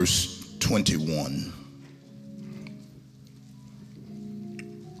verse 21.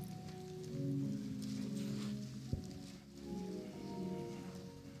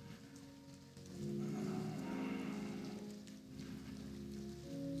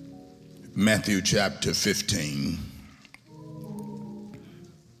 Matthew chapter 15,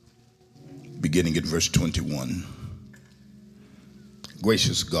 beginning at verse 21.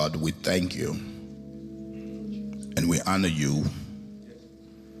 Gracious God, we thank you and we honor you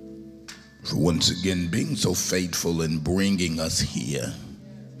for once again being so faithful in bringing us here,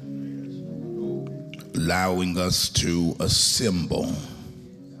 allowing us to assemble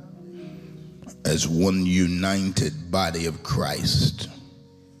as one united body of Christ.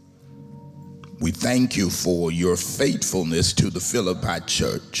 We thank you for your faithfulness to the Philippi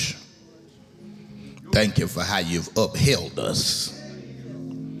church. Thank you for how you've upheld us.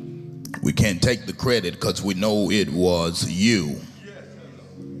 We can't take the credit because we know it was you.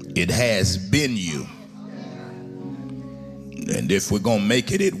 It has been you. And if we're going to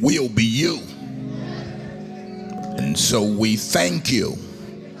make it, it will be you. And so we thank you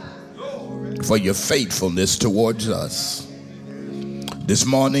for your faithfulness towards us. This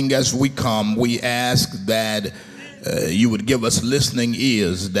morning as we come, we ask that you would give us listening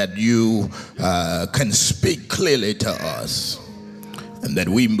ears, that you can speak clearly to us, and that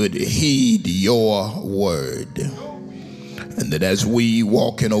we would heed your word. And that as we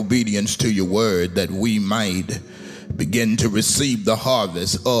walk in obedience to your word, that we might begin to receive the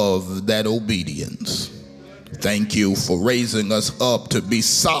harvest of that obedience. Thank you for raising us up to be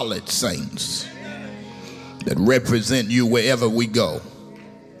solid saints that represent you wherever we go.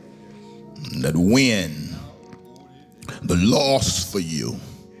 That win the lost for you,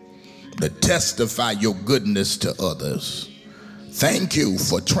 that testify your goodness to others. Thank you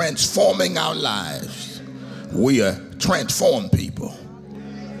for transforming our lives. We are transformed people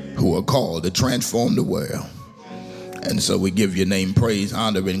who are called to transform the world. And so we give your name praise,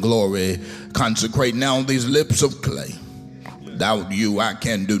 honor, and glory. Consecrate now these lips of clay. Without you, I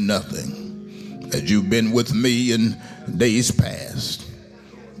can do nothing. As you've been with me in days past,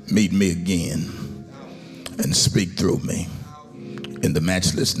 meet me again and speak through me. In the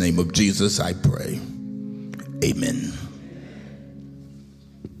matchless name of Jesus, I pray. Amen.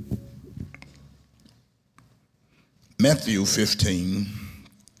 Matthew 15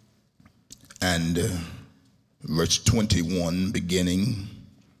 and verse 21 beginning.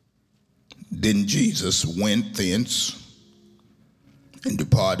 Then Jesus went thence and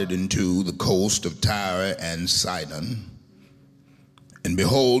departed into the coast of Tyre and Sidon. And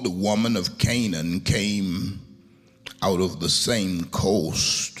behold, a woman of Canaan came out of the same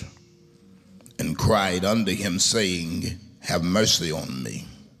coast and cried unto him, saying, Have mercy on me,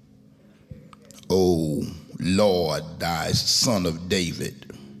 O Lord, thy son of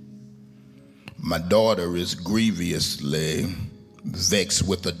David. My daughter is grievously vexed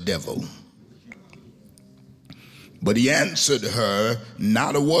with the devil. But he answered her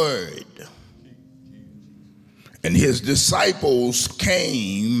not a word. And his disciples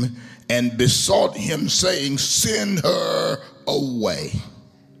came and besought him, saying, Send her away,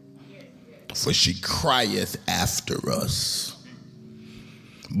 for she crieth after us.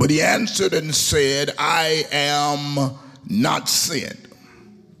 But he answered and said, I am not sent,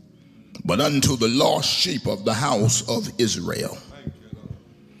 but unto the lost sheep of the house of Israel.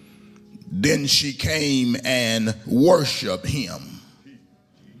 Then she came and worshiped him,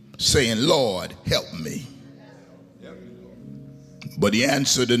 saying, Lord, help me. But he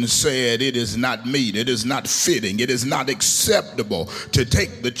answered and said, It is not meet, it is not fitting, it is not acceptable to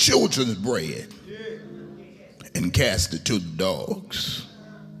take the children's bread and cast it to the dogs.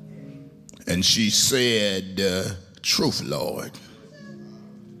 And she said, Truth, Lord.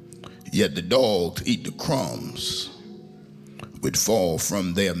 Yet the dogs eat the crumbs which fall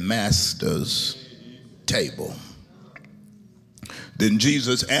from their master's table. Then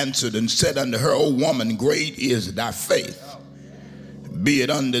Jesus answered and said unto her, O woman, great is thy faith. Be it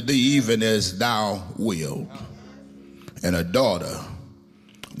unto thee even as thou wilt. And her daughter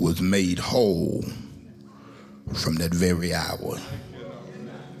was made whole from that very hour.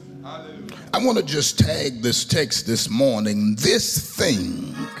 I want to just tag this text this morning. This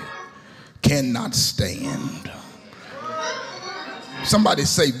thing cannot stand. Somebody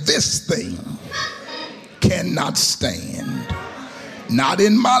say, this thing cannot stand. Not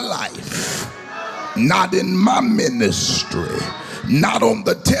in my life, not in my ministry, not on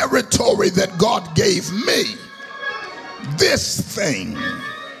the territory that God gave me. This thing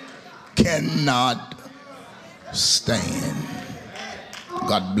cannot stand.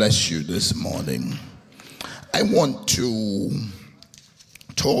 God bless you this morning. I want to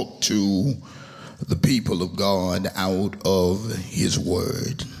talk to the people of God out of his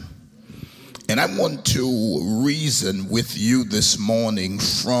word. And I want to reason with you this morning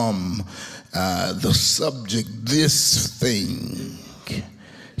from the subject, this thing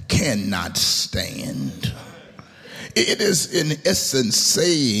cannot stand. It is in essence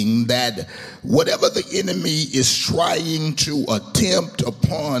saying that whatever the enemy is trying to attempt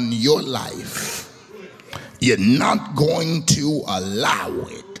upon your life, you're not going to allow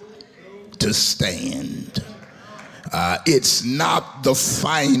it to stand. It's not the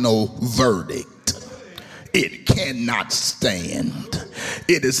final verdict. It cannot stand.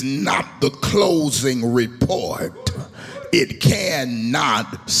 It is not the closing report. It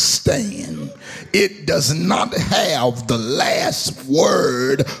cannot stand. It does not have the last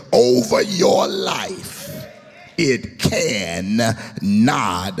word over your life. It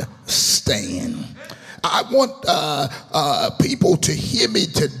cannot stand. I want people to hear me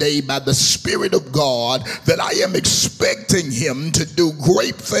today by the Spirit of God that I am expecting him to do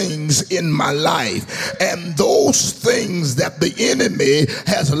great things in my life. And those things that the enemy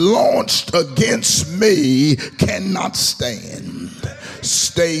has launched against me cannot stand.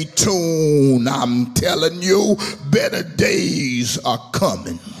 Stay tuned. I'm telling you, better days are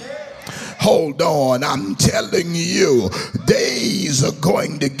coming. Hold on, I'm telling you, days are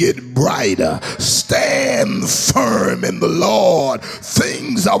going to get brighter. Stand firm in the Lord.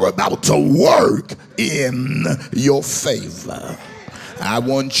 Things are about to work in your favor. I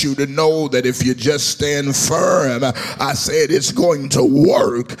want you to know that if you just stand firm, I said it's going to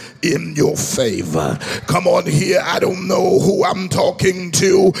work in your favor. Come on here. I don't know who I'm talking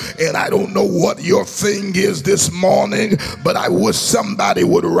to, and I don't know what your thing is this morning, but I wish somebody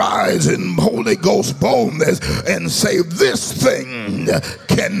would rise in Holy Ghost boldness and say, this thing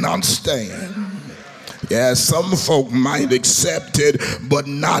cannot stand. Yeah, some folk might accept it, but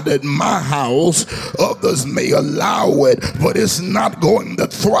not at my house. Others may allow it, but it's not going to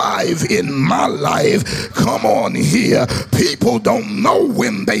thrive in my life. Come on here. People don't know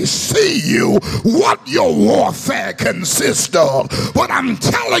when they see you what your warfare consists of. But I'm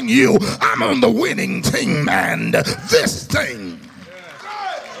telling you, I'm on the winning team, and this thing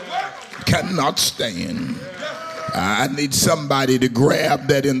cannot stand. I need somebody to grab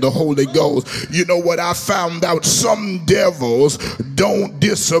that in the Holy Ghost. You know what I found out? Some devils don't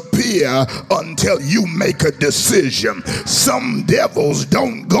disappear until you make a decision. Some devils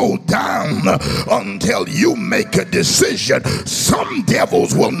don't go down until you make a decision. Some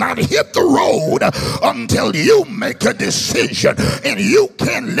devils will not hit the road until you make a decision. And you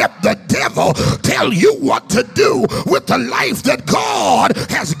can't let the devil tell you what to do with the life that God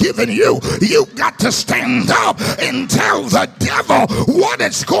has given you. You got to stand up and tell the devil what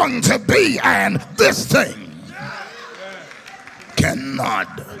it's going to be, and this thing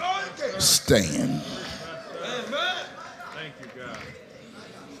cannot stand.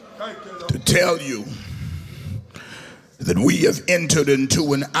 To tell you that we have entered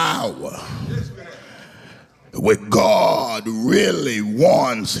into an hour where God really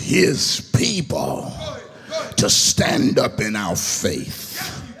wants his people to stand up in our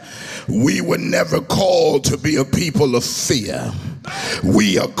faith. We were never called to be a people of fear.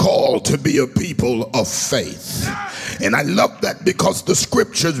 We are called to be a people of faith. And I love that because the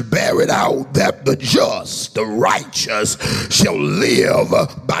scriptures bear it out that the just, the righteous, shall live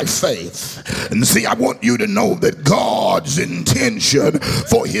by faith. And see, I want you to know that God's intention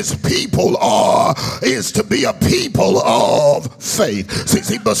for his people is to be a people of faith.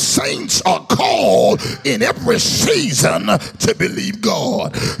 See, the saints are called in every season to believe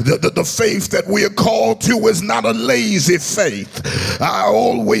God. The faith that we are called to is not a lazy faith. I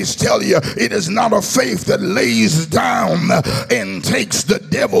always tell you, it is not a faith that lays down and takes the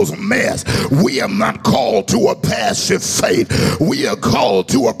devil's mess. We are not called to a passive faith. We are called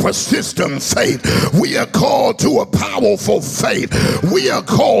to a persistent faith. We are called to a powerful faith. We are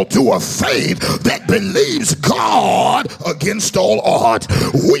called to a faith that believes God against all odds.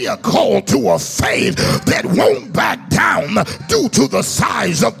 We are called to a faith that won't back down due to the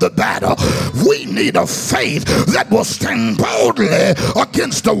size of the battle. We need a faith that will stand boldly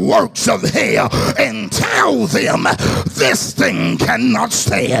against the works of hell and tell them this thing cannot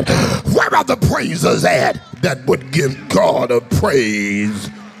stand. Where are the praisers at that would give God a praise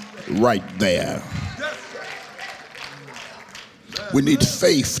right there? We need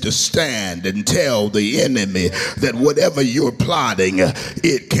faith to stand and tell the enemy that whatever you're plotting,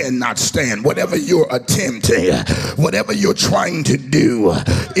 it cannot stand. Whatever you're attempting, whatever you're trying to do,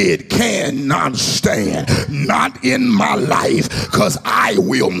 it cannot stand. Not in my life, because I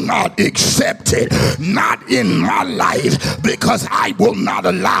will not accept it. Not in my life, because I will not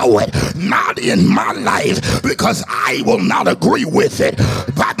allow it. Not in my life, because I will not agree with it.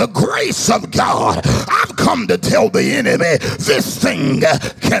 By the grace of God, I've come to tell the enemy this thing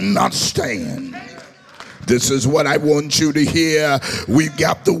cannot stand. This is what I want you to hear. We've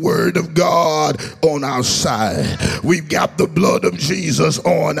got the word of God on our side. We've got the blood of Jesus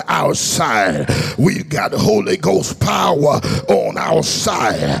on our side. We've got Holy Ghost power on our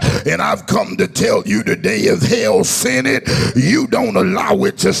side. And I've come to tell you today, if hell sent it, you don't allow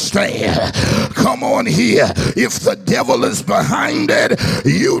it to stand. Come on here. If the devil is behind it,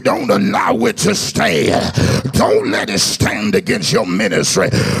 you don't allow it to stand. Don't let it stand against your ministry.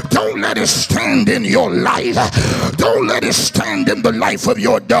 Don't let it stand in your life. Don't let it stand in the life of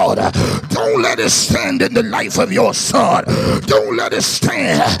your daughter. Don't let it stand in the life of your son. Don't let it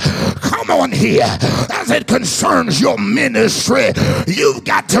stand. Come on here. As it concerns your ministry, you've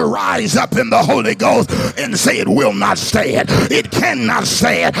got to rise up in the Holy Ghost and say it will not stand. It cannot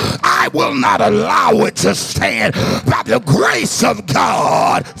stand. I will not allow it to stand. By the grace of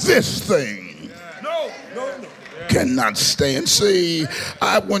God, this thing cannot stand. See,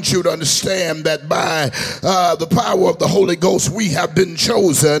 I want you to understand that by the power of the Holy Ghost, we have been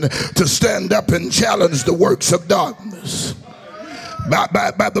chosen to stand up and challenge the works of darkness. By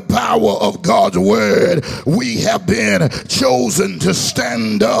the power of God's word, we have been chosen to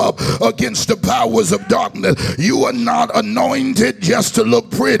stand up against the powers of darkness. You are not anointed just to look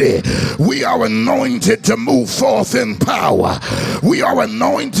pretty. We are anointed to move forth in power. We are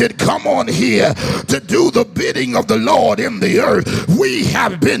anointed, come on here, to do the bidding of the Lord in the earth. We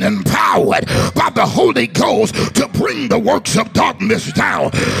have been empowered by the Holy Ghost to bring the works of darkness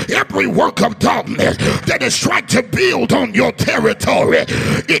down. Every work of darkness that is trying to build on your territory,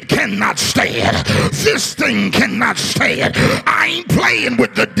 it cannot stand. This thing cannot stand. I ain't playing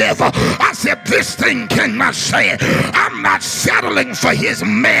with the devil. I said this thing cannot stand. I'm not settling for his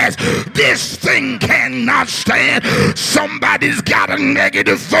mess. This thing cannot stand. Somebody's got a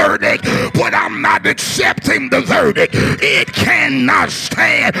negative verdict, but I'm not accepting the verdict. It cannot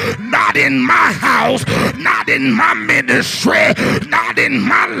stand. Not in my house, not in my ministry, not in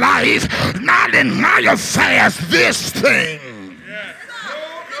my life, not in my affairs. This thing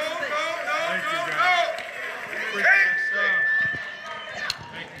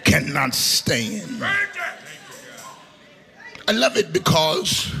cannot stand. I love it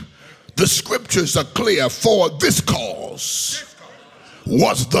because the scriptures are clear. For this cause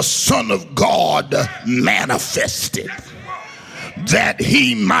was the Son of God manifested, that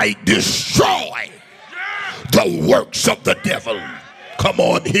he might destroy the works of the devil. Come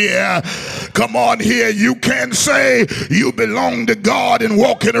on here. Come on here. You can't say you belong to God and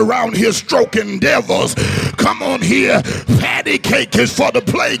walking around here stroking devils. Come on here. Patty cake is for the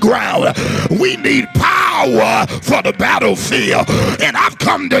playground. We need power for the battlefield. And I've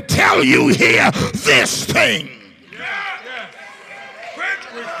come to tell you here this thing.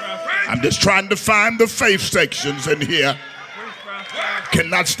 I'm just trying to find the faith sections in here.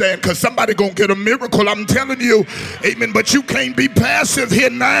 Cannot stand, because somebody gonna get a miracle, I'm telling you. Amen. But you can't be passive here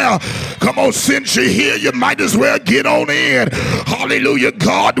now. Come on, since you're here, you might as well get on in. Hallelujah.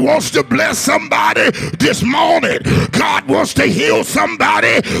 God wants to bless somebody this morning. God wants to heal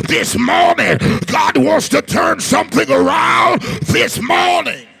somebody this morning. God wants to turn something around this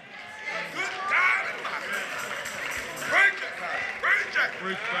morning.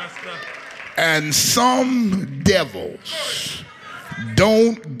 And some devils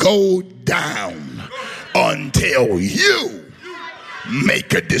don't go down until you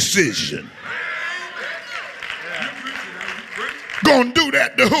make a decision. Gonna do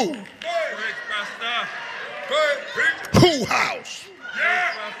that to who? Who house?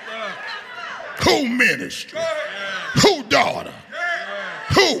 Who ministry? Who daughter?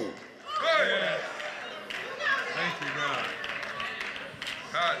 Who?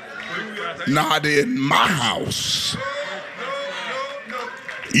 Not in my house.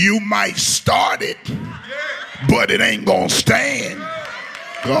 You might start it, but it ain't gonna stand.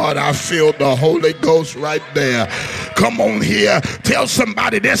 God, I feel the Holy Ghost right there. Come on here. Tell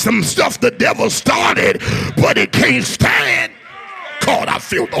somebody there's some stuff the devil started, but it can't stand. God, I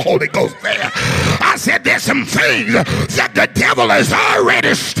feel the Holy Ghost there. I said there's some things that the devil has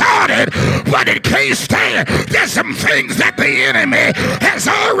already started, but it can't stand. There's some things that the enemy has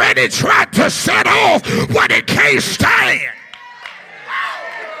already tried to set off, but it can't stand.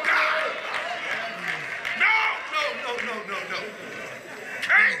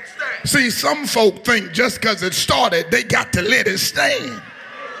 See, some folk think just because it started, they got to let it stand.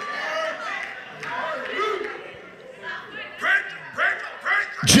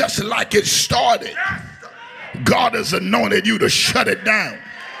 Just like it started, God has anointed you to shut it down.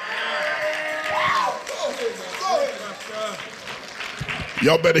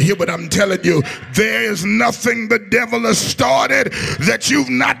 Y'all better hear what I'm telling you. There is nothing the devil has started that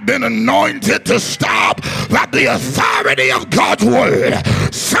you've not been anointed to stop by the authority of God's word.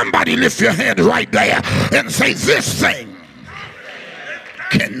 Somebody lift your hand right there and say, this thing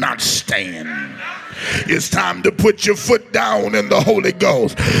cannot stand. It's time to put your foot down in the Holy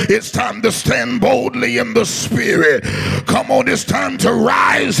Ghost. It's time to stand boldly in the Spirit. Come on, it's time to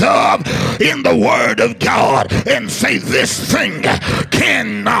rise up in the Word of God and say, this thing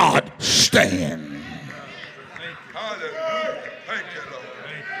cannot stand.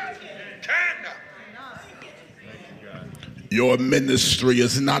 Your ministry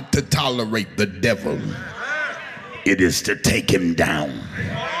is not to tolerate the devil. It is to take him down.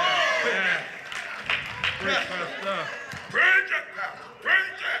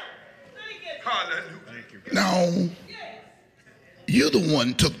 Now, you're the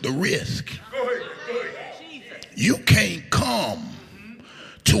one took the risk. You can't come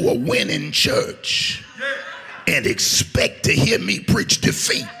to a winning church and expect to hear me preach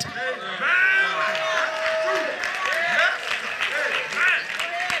defeat.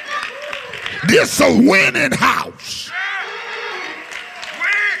 This a winning house.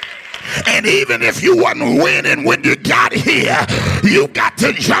 And even if you wasn't winning when you got here, you got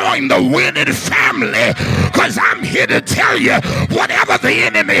to join the winning family, because I'm here to tell you, whatever the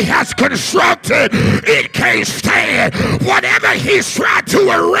enemy has constructed, it can't stand. Whatever he's tried to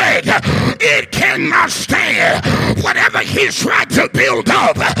erect, it cannot stand. Whatever he's tried to build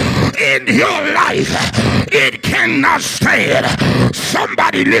up in your life, it cannot stand.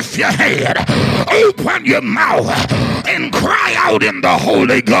 Somebody lift your head, open your mouth, and cry out in the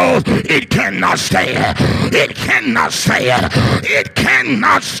Holy Ghost. It cannot stand. It cannot stand. It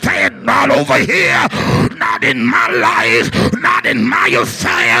cannot stand. Not over here. Not in my life. Not in my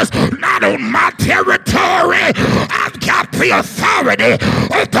affairs. Not on my territory. I've got the authority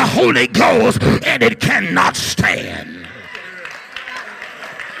of the Holy Ghost, and it cannot stand.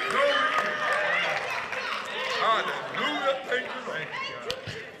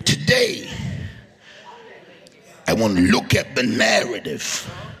 Today, I want to look at the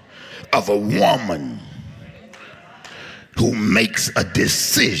narrative of a woman who makes a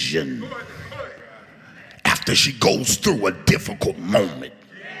decision after she goes through a difficult moment.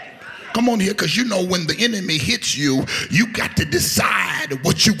 Come on here, because you know when the enemy hits you, you got to decide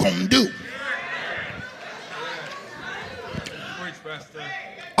what you're going to do.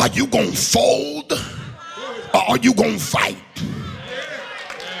 Are you going to fold or are you going to fight?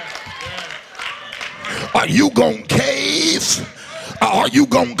 Are you going to cave or are you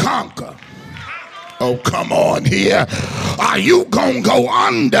going to conquer? Oh, come on here. Are you going to go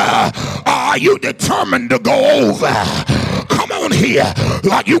under or are you determined to go over? Come on here.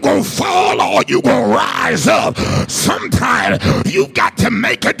 Are you going to fall or are you going to rise up? Sometimes you got to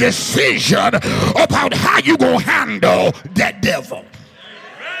make a decision about how you going to handle that devil.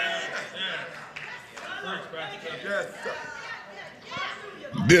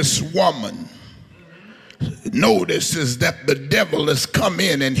 This woman notices that the devil has come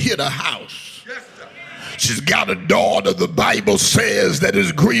in and hit her house. She's got a daughter, the Bible says, that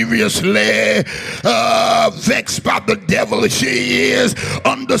is grievously vexed by the devil. She is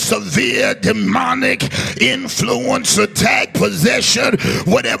under severe demonic influence, attack, possession,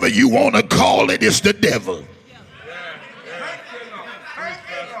 whatever you want to call it, it's the devil.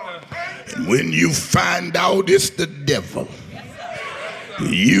 And when you find out it's the devil,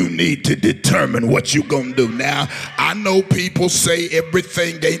 you need to determine what you're going to do. Now, I know people say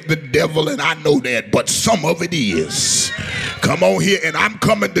everything ain't the devil, and I know that, but some of it is. Come on here, and I'm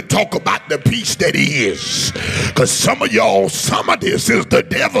coming to talk about the piece that he is. Because some of y'all, some of this is the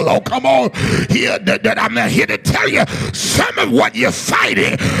devil. Oh, come on here, that I'm here to tell you, some of what you're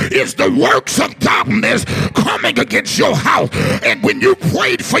fighting is the works of darkness coming against your house. And when you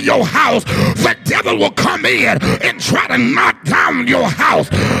prayed for your house, the devil will come in and try to knock down your house.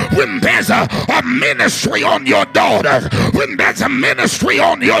 When there's a ministry on your daughter, when there's a ministry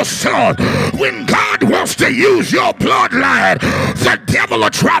on your son, when God wants to use your bloodline that the devil will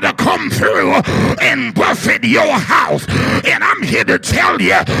try to come through and buffet your house. And I'm here to tell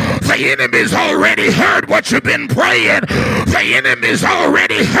you, the enemy's already heard what you've been praying. The enemy's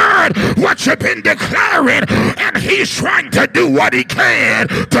already heard what you've been declaring, and he's trying to do what he can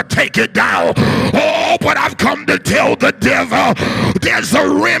to take it down. Oh, but I've come to tell the devil, there's a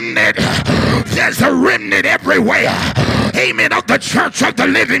remnant. There's a remnant everywhere. Amen. Of the church of the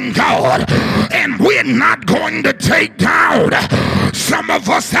living God. And we're not going to take down. Some of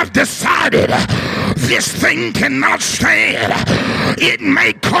us have decided this thing cannot stand. It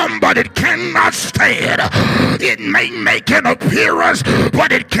may come, but it cannot stand. It may make an appearance,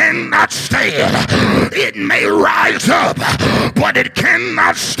 but it cannot stand. It may rise up, but it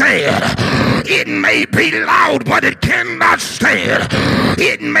cannot stand. It may be loud, but it cannot stand.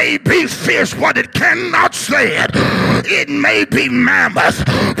 It may be fierce, but it cannot stand. It may be mammoth,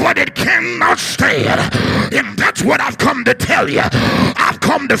 but it cannot stand. And that's what I've come to tell you. I've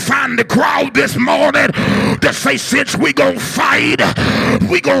come to find the crowd this morning to say, since we gonna fight,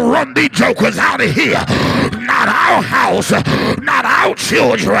 we gonna run these jokers out of here. Not our house, not our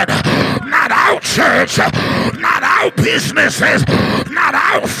children, not our church, not our businesses, not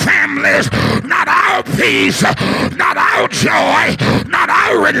our families, not our peace, not our joy, not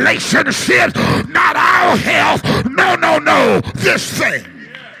our relationships, not our health. No, no, no, this thing.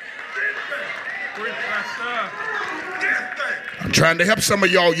 I'm trying to help some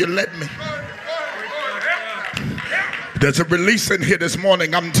of y'all. You let me. There's a release in here this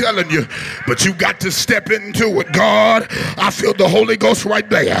morning, I'm telling you, but you got to step into it. God, I feel the Holy Ghost right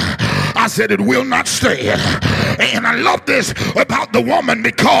there. I said it will not stand. And I love this about the woman,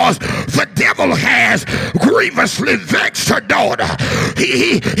 because the devil has grievously vexed her daughter.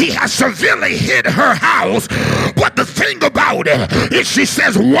 He has severely hit her house. But the thing about it is, she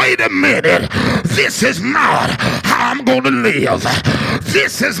says, wait a minute, this is not how I'm going to live.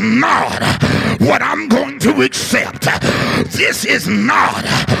 This is not what I'm going to accept. This is not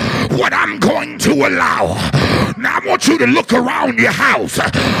what I'm going to allow. Now I want you to look around your house,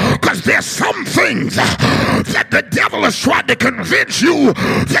 because there's some things that the devil has tried to convince you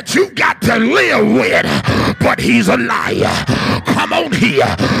that you got to live with, but he's a liar. Come on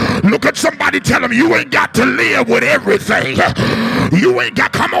here. Look at somebody, tell him you ain't got to live with everything. You ain't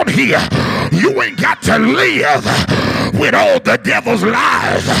got, come on here. You ain't got to live with all the devil's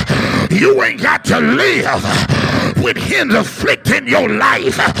lies. You ain't got to live with him afflicting your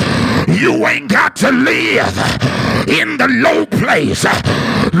life. You ain't got to live in the low place.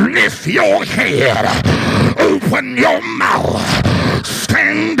 Lift your head, open your mouth,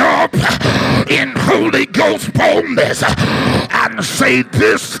 stand up in Holy Ghost boldness and say,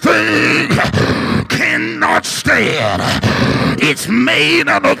 this thing cannot stand. It's made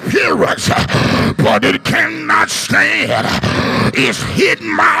an appearance, but it cannot stand. It's hit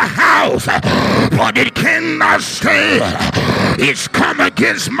my house, but it cannot stand. It's come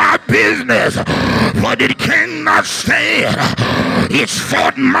against my business, but it cannot stand. It's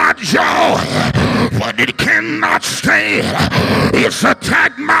fought my joy, but it cannot stand. It's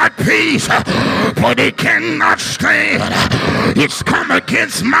attacked my peace, but it cannot stand. It's come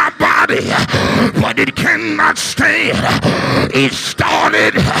against my body, but it cannot stand. It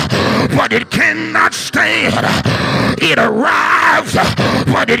started, but it cannot stand. It arrives,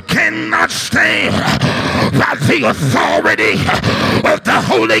 but it cannot stand. By the authority of the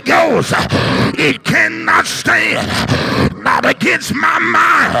Holy Ghost, it cannot stand. Not against my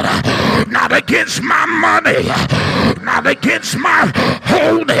mind, not against my money, not against my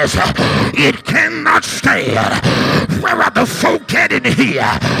wholeness. It cannot stand. Where are the folk at in here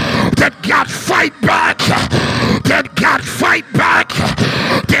that got fight back? That got fight back?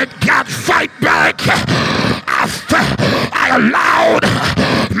 That got fight back? I allowed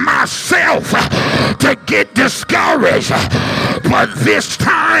myself to get discouraged, but this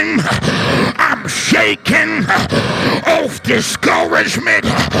time I'm shaking off discouragement.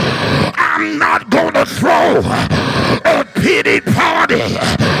 I'm not gonna throw a pity party.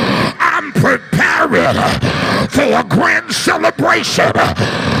 I'm preparing for a grand celebration.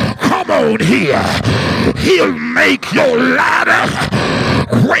 Come on here. He'll make your ladder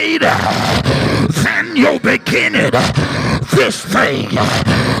greater than your beginning. This thing,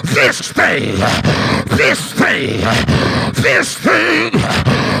 this thing, this thing, this thing,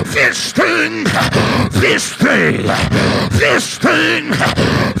 this thing, this thing, this thing,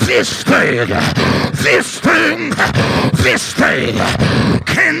 this thing, this thing, this thing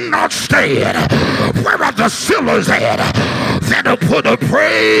cannot stand. Where are the sinners at that'll put a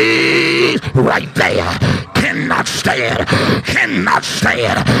praise right there? cannot stand, cannot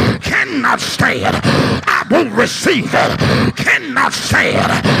stand, cannot stand. I won't receive it, cannot stand.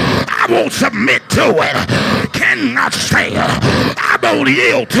 I won't submit to it, cannot stand. I won't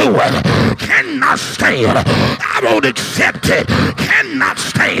yield to it, cannot stand. I won't accept it, cannot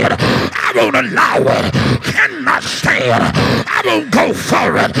stand. I won't allow it, cannot stand. I won't go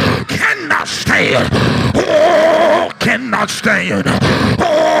for it, cannot stand. Oh, cannot stand.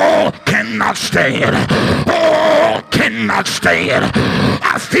 Oh, cannot stand. Oh, cannot stand.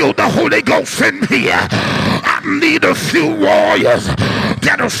 I feel the Holy Ghost in here. I need a few warriors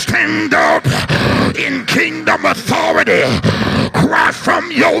that'll stand up in kingdom authority. Cry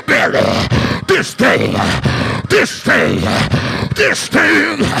from your belly. This thing, this thing, this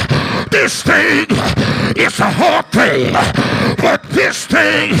thing, this thing, it's a hard thing. But this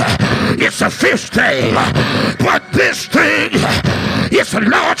thing, it's a fish thing. But this thing, it's a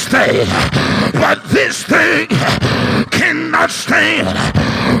large thing. But this thing cannot stand.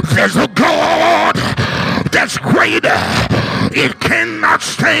 There's a God that's greater. It cannot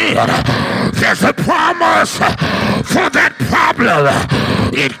stand. There's a promise for that problem.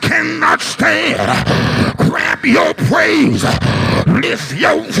 It cannot stand. Grab your praise. Lift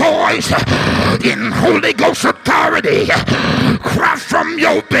your voice in Holy Ghost authority. Cry from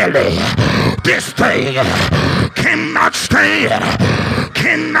your belly. This thing cannot stand.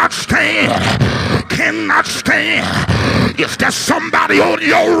 Cannot stand. Cannot stand. If there's somebody on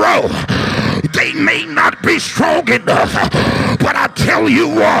your row, they may not be strong enough, but I tell you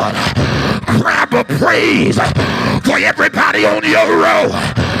what, grab a praise for everybody on your row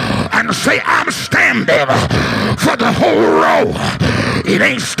and say, I'm standing for the whole row. It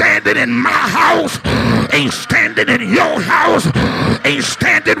ain't standing in my house, ain't standing in your house, ain't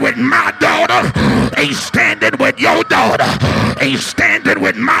standing with my daughter, ain't standing with your daughter, ain't standing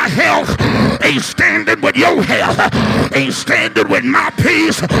with my health, ain't standing with your health, ain't standing with my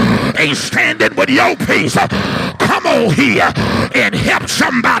peace, ain't standing with your peace. Come on here and help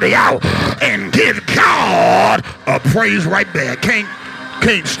somebody out and give God a praise right there.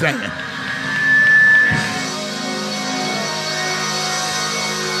 Can't stand.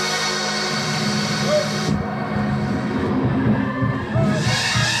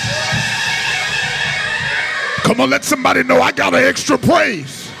 Come on, let somebody know I got an extra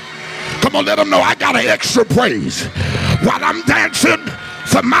praise. Come on, let them know I got an extra praise. While I'm dancing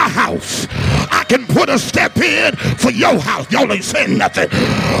for my house, I can put a step in for your house. Y'all ain't saying nothing.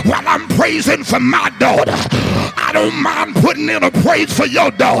 While I'm praising for my daughter, I don't mind putting in a praise for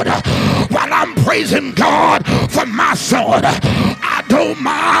your daughter. While I'm praising God for my son, I don't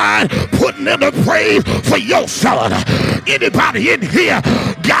mind putting in a praise for your son. Anybody in here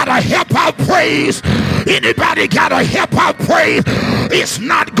got a help out praise? Anybody got a help out praise? It's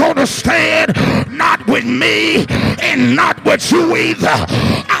not gonna stand, not with me and not with you either.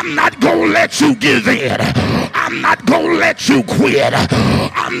 I'm not gonna let you give in. I'm not gonna let you quit.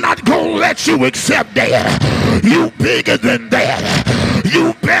 I'm not gonna let you accept that. You bigger than that.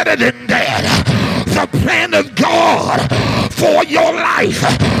 You better than that. The plan of God for your life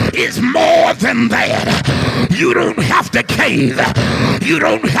is more than that. You don't have to cave. You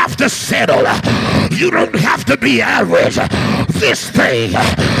don't have to settle. You don't have to be average. This thing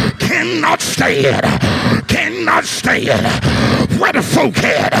cannot stand. Cannot stand. Where the folk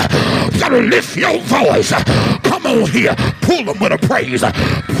at? Gotta lift your voice. Come on here. Pull them with a praise.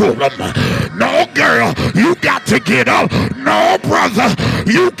 Pull them. No, girl, you got to get up. No, brother,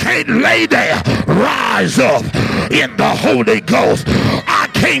 you can't lay there. Rise up in the Holy Ghost. I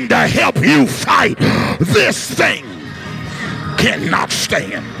came to help you fight. This thing cannot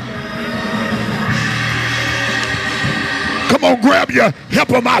stand. Come on, grab your help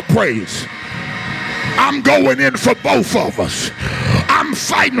them out praise. I'm going in for both of us. I'm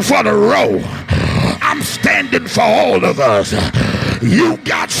fighting for the row. I'm standing for all of us. You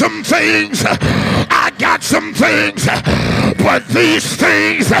got some things, I got some things, but these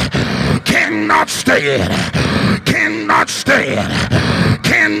things cannot stand, cannot stand,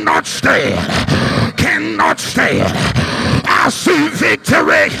 cannot stand, cannot stand. I see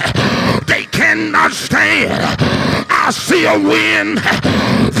victory, they cannot stand. I see a win,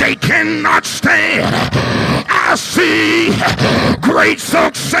 they cannot stand. I see great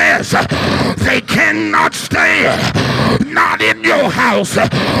success, they cannot stand. Not in your house,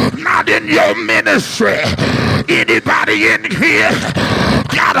 not in your ministry. Anybody in here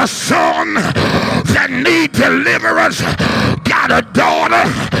got a son that need deliverance? Got a daughter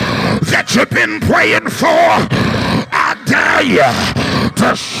that you've been praying for? I dare you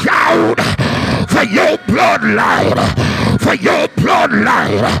to shout for your bloodline, for your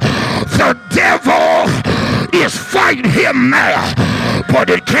bloodline. The devil is fighting him now, but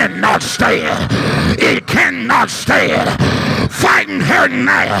it cannot stand. It cannot stand. Fighting her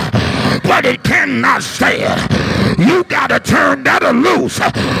now, but it cannot stand. You gotta turn that loose.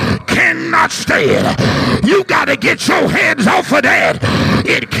 Cannot stand. You gotta get your hands off of that.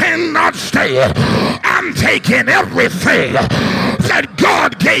 It cannot stand. I'm taking everything that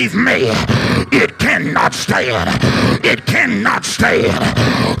God gave me. It cannot stand. It cannot stand.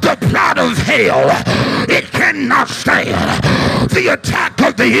 The plot of hell, it cannot stand. The attack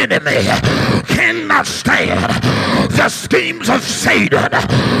of the enemy cannot stand. The schemes of Satan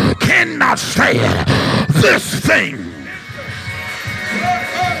cannot stand. This thing.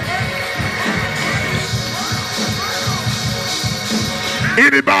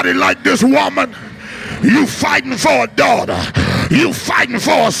 Anybody like this woman? You fighting for a daughter. You fighting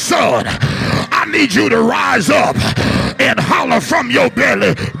for a son. I need you to rise up and holler from your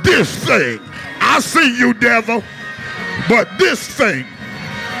belly, this thing. I see you, devil, but this thing.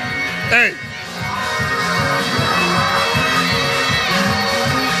 Hey.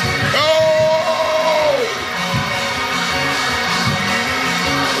 Oh.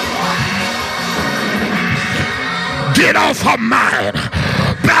 Get off her mind.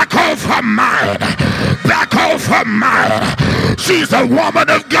 Back off her mind. Back off her mind. She's a woman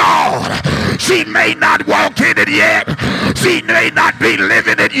of God. She may not walk in it yet. She may not be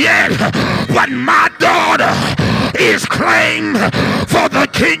living it yet. But my daughter is claimed for the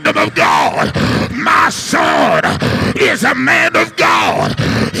kingdom of God. My son is a man of God.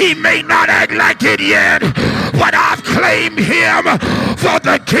 He may not act like it yet, but I've claimed him for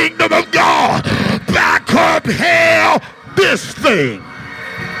the kingdom of God. Back up hell, this thing.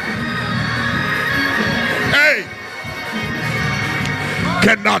 Hey,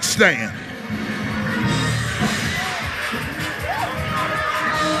 cannot stand.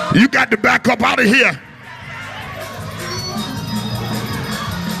 You got to back up out of here.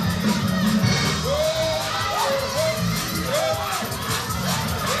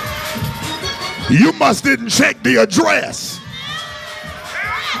 You must didn't check the address.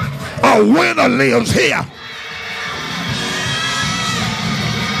 A winner lives here.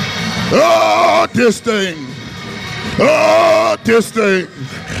 Oh, this thing. Oh, this thing.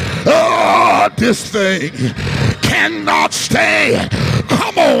 Oh, this thing cannot stand.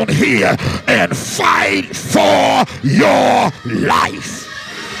 Come on here and fight for your life.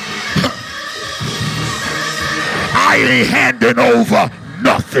 I ain't handing over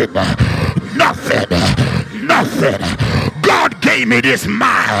nothing. Nothing. Nothing. God gave me this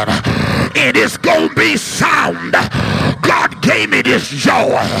mind, and it's gonna be sound. God gave me this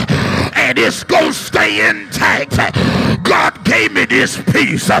joy, and it's gonna stay intact. God gave me this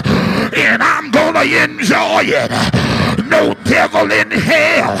peace, and I'm gonna enjoy it. No devil in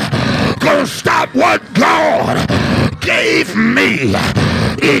hell gonna stop what God gave me.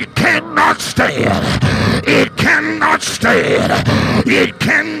 It cannot stand. It cannot stand. It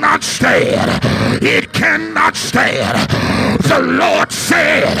cannot stand. It cannot stand. The Lord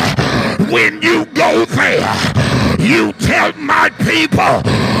said, when you go there, you tell my people,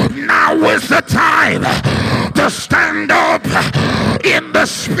 now is the time to stand up in the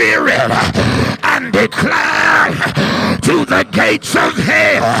spirit and declare to the gates of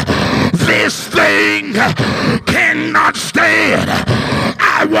hell, this thing cannot stand.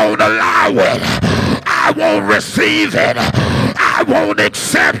 I won't allow it. I won't receive it. I won't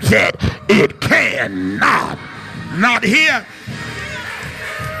accept it. It cannot. Not here.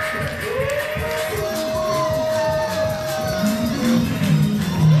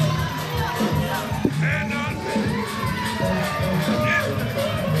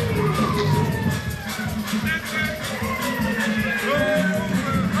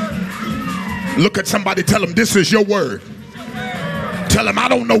 Look at somebody, tell them this is your word. Tell them I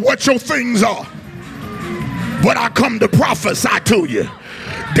don't know what your things are, but I come to prophesy to you.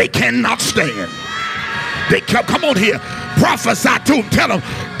 They cannot stand. They come on here, prophesy to them, tell them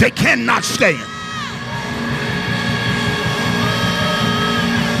they cannot stand.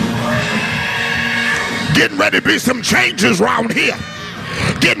 Getting ready to be some changes around here.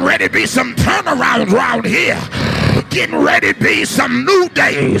 Getting ready to be some turnarounds around here. Getting ready to be some new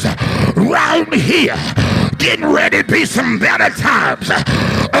days around here. Getting ready to be some better times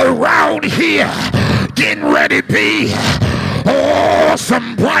around here. Getting ready to be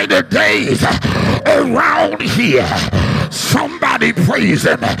some brighter days around here. Somebody praise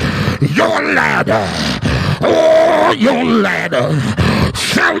him. Your ladder, your ladder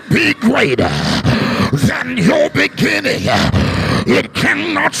shall be greater than your beginning. It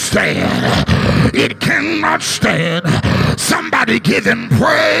cannot stand. It cannot stand. Somebody give him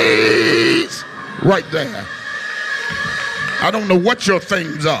praise right there. I don't know what your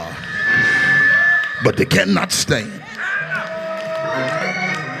things are, but they cannot stand.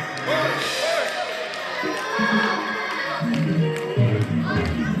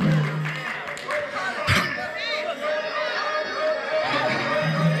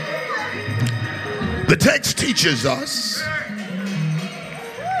 The text teaches us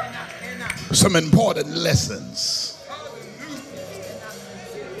some important lessons.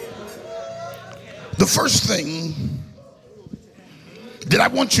 The first thing that I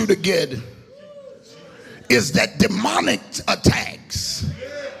want you to get is that demonic attacks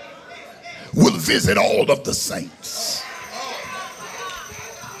will visit all of the saints.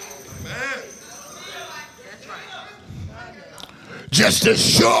 Just as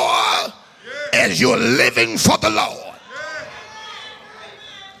sure as you're living for the Lord,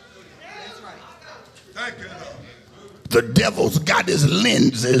 the devil's got his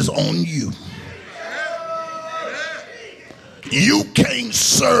lenses on you. You can't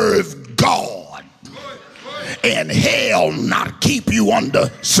serve God and hell not keep you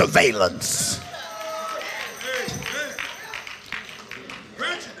under surveillance.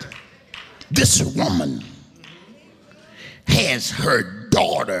 This woman has her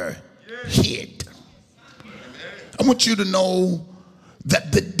daughter hid. I want you to know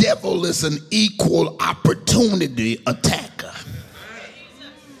that the devil is an equal opportunity attacker.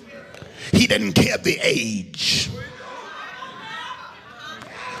 He doesn't care the age.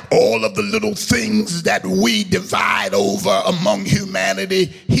 All of the little things that we divide over among humanity,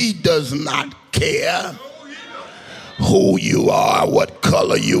 he does not care who you are, what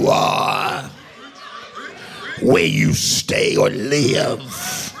color you are, where you stay or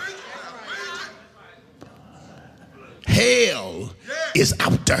live. Hell is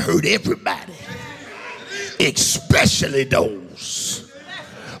out to hurt everybody, especially those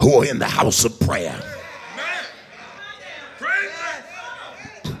who are in the house of prayer.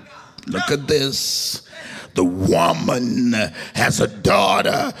 Look at this. The woman has a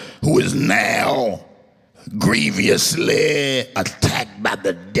daughter who is now grievously attacked by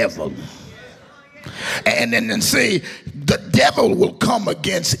the devil. And then see, the devil will come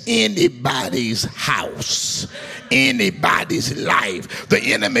against anybody's house, anybody's life. The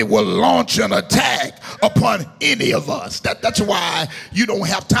enemy will launch an attack upon any of us. That's why you don't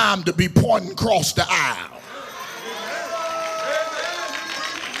have time to be pointing across the aisle.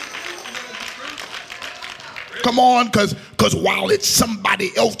 Come on, because while it's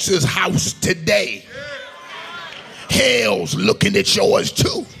somebody else's house today, hell's looking at yours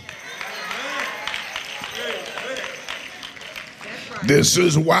too. This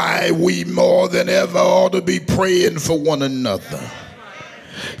is why we more than ever ought to be praying for one another.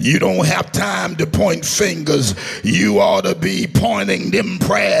 You don't have time to point fingers. You ought to be pointing them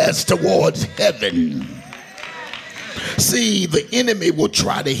prayers towards heaven. See, the enemy will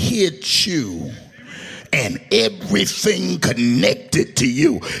try to hit you and everything connected to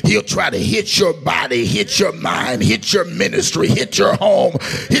you. He'll try to hit your body, hit your mind, hit your ministry, hit your home,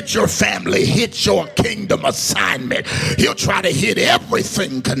 hit your family, hit your kingdom assignment. He'll try to hit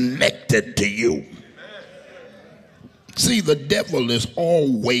everything connected to you. See, the devil is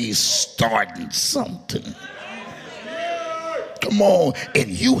always starting something. Come on, and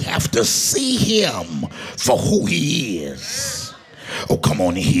you have to see him for who he is. Oh, come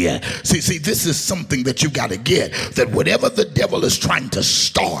on here. See, this is something that you got to get, that whatever the devil is trying to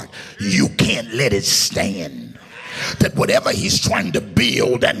start, you can't let it stand. That whatever he's trying to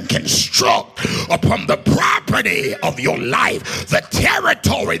build and construct upon the property of your life, the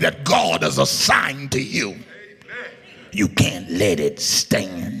territory that God has assigned to you, you can't let it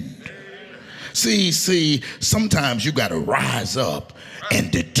stand. See, sometimes you got to rise up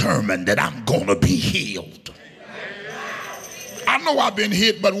and determine that I'm going to be healed. I know I've been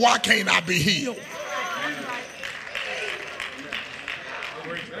hit, but why can't I be healed?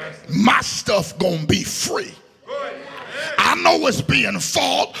 My stuff gonna be free. I know it's being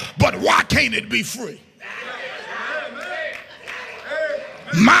fought, but why can't it be free?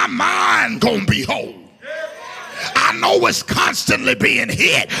 My mind gonna be whole. I know it's constantly being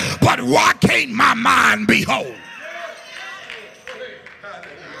hit, but why can't my mind be whole?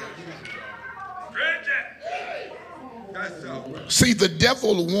 See, the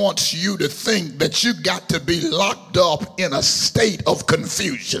devil wants you to think that you got to be locked up in a state of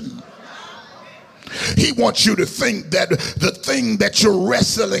confusion. He wants you to think that the thing that you're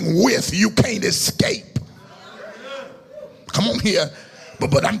wrestling with, you can't escape. Come on here.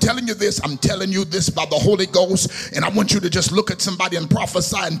 But I'm telling you this by the Holy Ghost, and I want you to just look at somebody and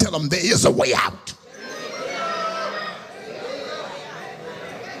prophesy and tell them there is a way out.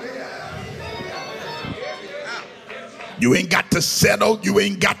 You ain't got to settle. You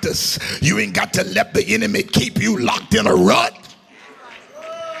ain't got to let the enemy keep you locked in a rut.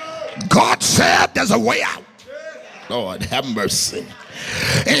 God said there's a way out. Lord, have mercy.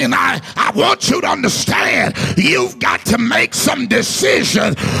 And I want you to understand, you've got to make some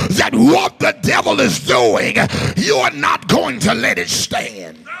decisions that what the devil is doing, you are not going to let it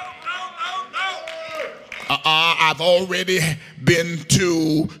stand. I've already been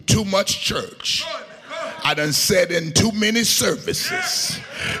to too much church. I done sat in too many services,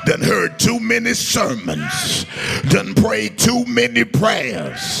 done heard too many sermons, done prayed too many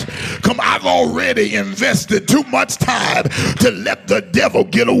prayers. Come, I've already invested too much time to let the devil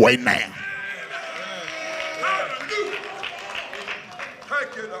get away now.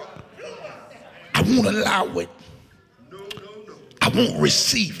 I won't allow it. I won't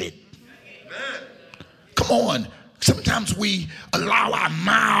receive it. Come on. Sometimes we allow our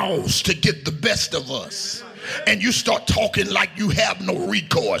mouths to get the best of us. And you start talking like you have no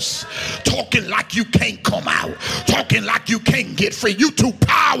recourse. Talking like you can't come out. Talking like you can't get free. You too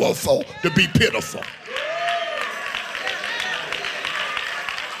powerful to be pitiful.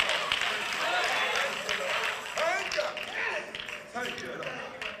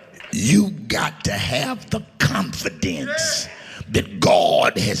 You got to have the confidence that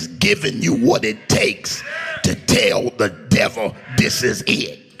God has given you what it takes to tell the devil this is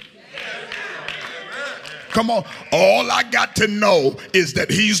it. Come on. All I got to know is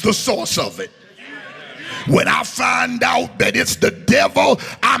that he's the source of it. When I find out that it's the devil,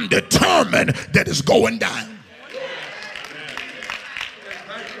 I'm determined that it's going down.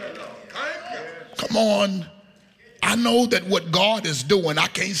 Come on. I know that what God is doing, I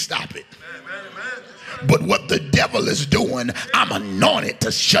can't stop it. But what the devil is doing, I'm anointed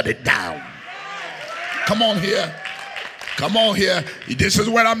to shut it down. Come on here. Come on here. This is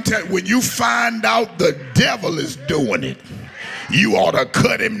what I'm telling you. When you find out the devil is doing it, you ought to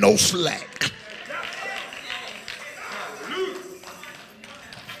cut him no slack.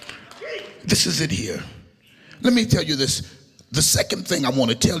 This is it here. Let me tell you this. The second thing I want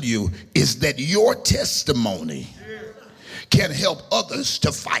to tell you is that your testimony can help others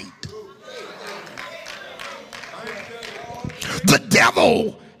to fight. The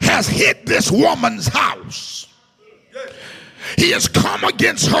devil has hit this woman's house. He has come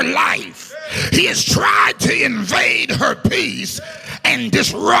against her life. He has tried to invade her peace and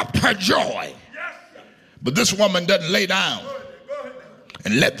disrupt her joy. But this woman doesn't lay down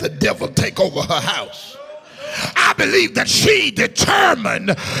and let the devil take over her house. I believe that she determined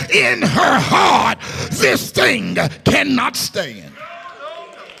in her heart this thing cannot stand.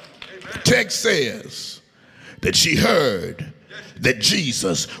 The text says that she heard that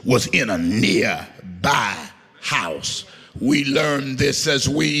Jesus was in a nearby house. We learn this as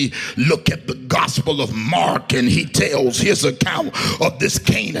we look at the Gospel of Mark, and he tells his account of this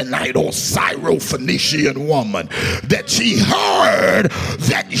Canaanite or Syro-Phoenician woman that she heard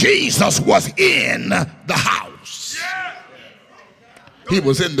that Jesus was in the house. He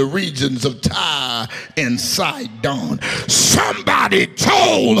was in the regions of Tyre and Sidon. Somebody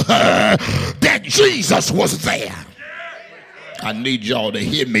told her that Jesus was there. I need y'all to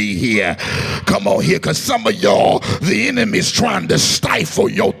hear me here. Come on here, because some of y'all, the enemy's trying to stifle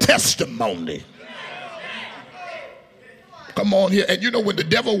your testimony. Come on here. And you know, when the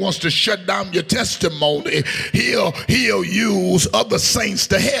devil wants to shut down your testimony, he'll use other saints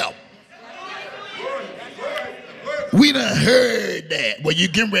to help. We done heard that. Well, you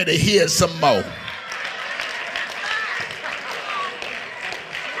getting ready to hear some more.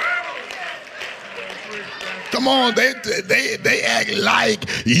 Come on, they act like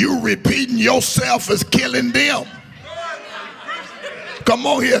you repeating yourself is killing them. Come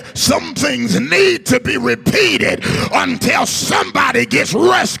on here. Some things need to be repeated until somebody gets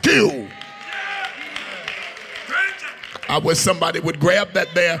rescued. I wish somebody would grab that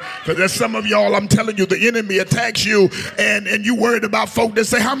there, because there's some of y'all, I'm telling you, the enemy attacks you, and you worried about folk that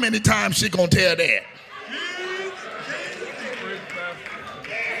say, how many times she gonna tell that?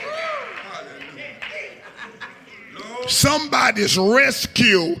 Somebody's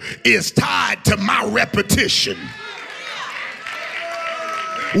rescue is tied to my repetition.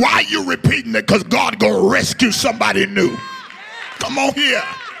 Why are you repeating it? Because God gonna rescue somebody new. Come on here.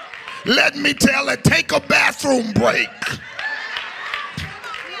 Let me tell it, take a bathroom break.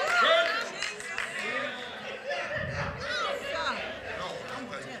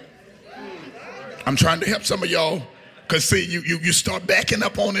 I'm trying to help some of y'all, because see, you start backing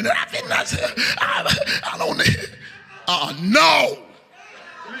up on it. I don't no.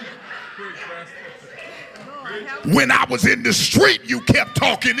 When I was in the street, you kept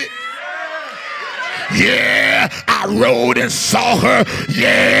talking it. Yeah, I rode and saw her.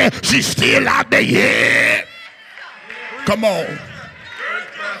 Yeah, she's still out there. Yeah. Come on.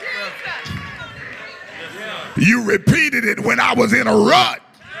 You repeated it when I was in a rut.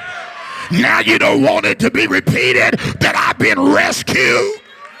 Now you don't want it to be repeated that I've been rescued.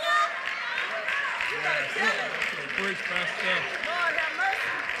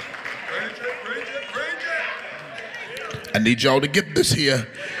 I need y'all to get this here.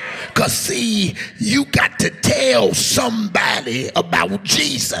 Because see, you got to tell somebody about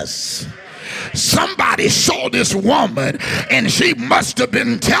Jesus. Somebody saw this woman and she must have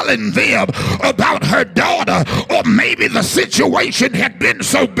been telling them about her daughter, or maybe the situation had been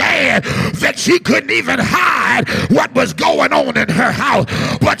so bad that she couldn't even hide what was going on in her house.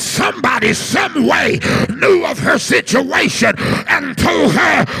 But somebody some way knew of her situation and told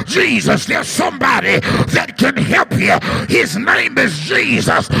her, Jesus, there's somebody that can help you. His name is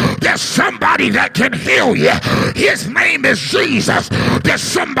Jesus. There's somebody that can heal you. His name is Jesus. There's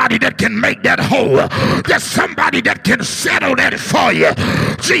somebody that can make that whole. There's somebody that can settle that for you.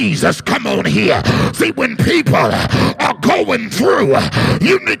 Jesus, come on here. See, when people are going through,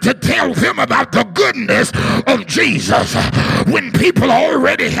 you need to tell them about the goodness of Jesus. When people are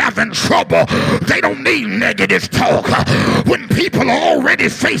already having trouble, they don't need negative talk. When people are already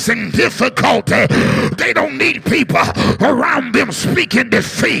facing difficulty, they don't need people around them speaking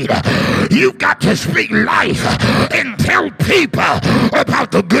defeat. You've got to speak life and tell people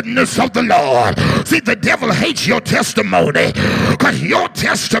about the goodness of the Lord. See, the devil hates your testimony because your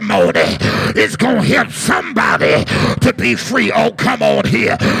testimony is going to help somebody to be free. Oh, come on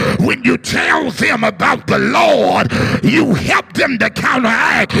here. When you tell them about the Lord, you help them to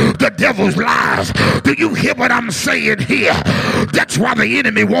counteract the devil's lies. Do you hear what I'm saying here? That's why the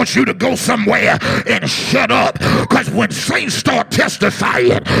enemy wants you to go somewhere and shut up, because when saints start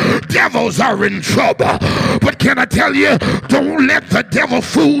testifying, devils are in trouble. But can I tell you, don't let the devil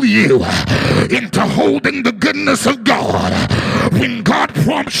fool you into holding the goodness of God. When God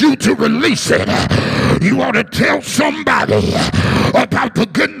prompts you to release it, you ought to tell somebody about the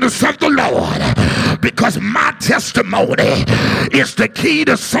goodness of the Lord, because my testimony is the key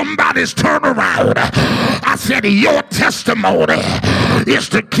to somebody's turnaround. I said your testimony is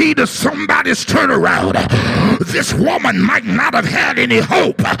the key to somebody's turnaround. This woman might not have had any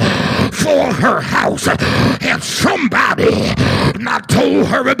hope for her house had somebody not told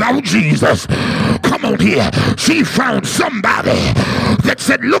her about Jesus. Come on here. She found somebody that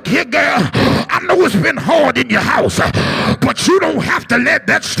said, look here, girl, I know it's been hard in your house, but you don't have to let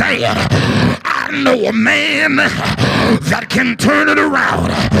that stand. I know a man that can turn it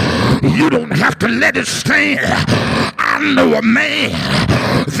around. You don't have to let it stand. I know a man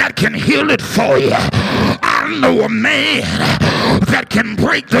that can heal it for you. I know a man that can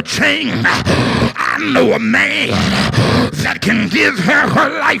break the chain. I know a man that can give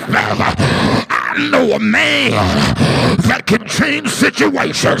her life back. I know a man that can change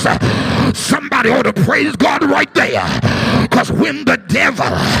situations. Somebody ought to praise God right there, because when the devil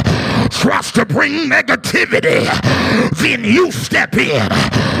tries to bring negativity, then you step in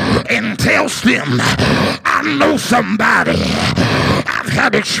and tell them, I know somebody. I've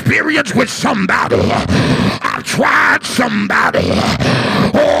had experience with somebody. I've tried somebody.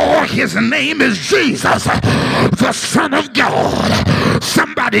 Oh, his name is Jesus, the Son of God.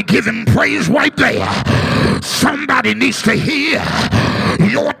 Somebody give him praise right there. Somebody needs to hear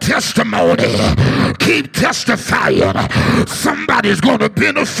your testimony. Keep testifying. Somebody's going to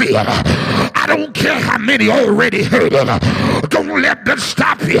benefit. I don't care how many already heard it. Don't let that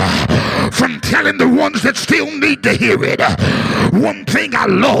stop you from telling the ones that still need to hear it. One thing I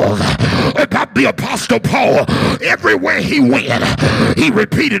love about the Apostle Paul, everywhere he went, he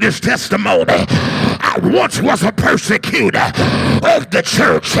repeated his testimony. I once was a persecutor of the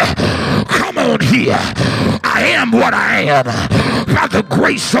church. Come on here. I am what I am by the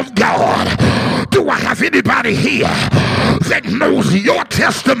grace of God. Do I have anybody here that knows your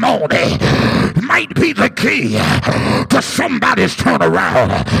testimony might be the key to somebody's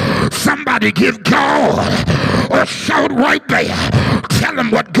turnaround? Somebody give God a shout right there. Tell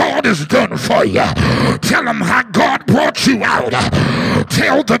him what God has done for you. Tell him how God brought you out.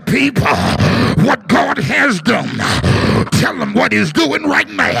 Tell the people what God has done. Tell them what he's doing right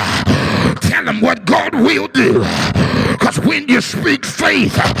now. Tell them what God will do. Because when you speak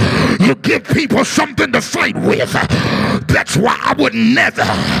faith, you give people something to fight with. That's why I would never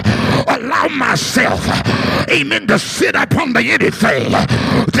allow myself, amen, to sit up under anything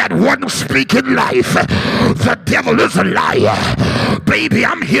that wasn't speaking life. The devil is a liar. Baby,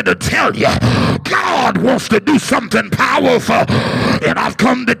 I'm here to tell you, God wants to do something powerful And I've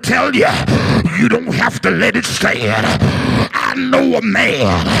come to tell you, you don't have to let it stand. I know a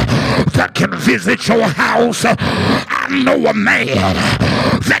man that can visit your house. I know a man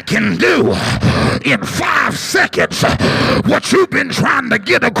that can do in 5 seconds what you've been trying to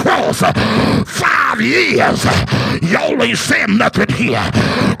get across 5 years. Y'all ain't saying nothing here,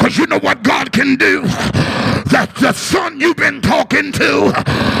 because you know what God can do? That the son you've been talking to,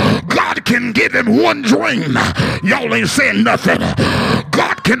 God can give him one dream. Y'all ain't saying nothing.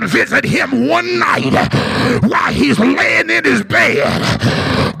 God can visit him one night while he's laying in his bed.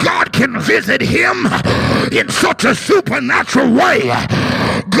 God can visit him in such a supernatural way.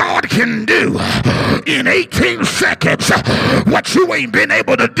 God can do in 18 seconds what you ain't been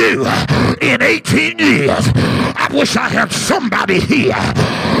able to do in 18 years. I wish I had somebody here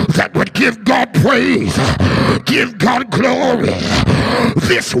that would give God praise, give God glory.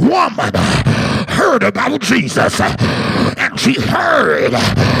 This woman heard about Jesus, and she heard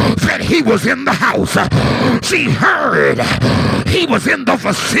that he was in the house. She heard he was in the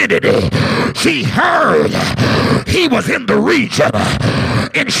vicinity. She heard he was in the region,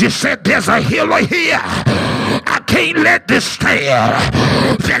 and she said, there's a healer here. I can't let this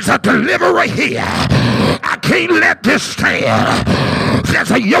stand. There's a deliverer here. I can't let this stand.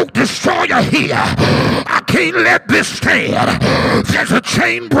 There's a yoke destroyer here. I can't let this stand. There's a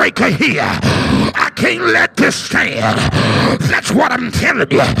chain breaker here. I can't let this stand. That's what I'm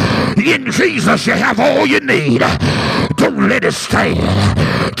telling you. In Jesus you have all you need. Don't let it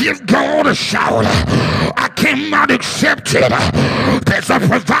stand. Give God a shout. I cannot accept it. There's a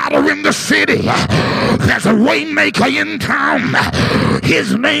provider in the city. There's a way maker in town.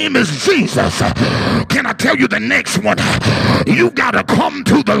 His name is Jesus. Can I tell you the next one? You gotta come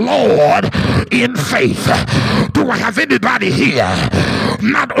to the Lord in faith. Do I have anybody here?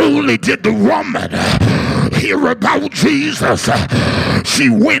 Not only did the woman hear about Jesus, she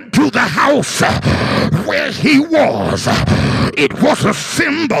went to the house where he was. It was a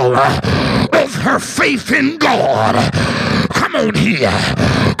symbol of her faith in God. Come on here.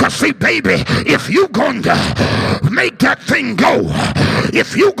 Because see, baby, if you're going to make that thing go,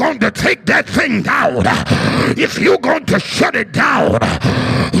 if you're going to take that thing down, if you're going to shut it down,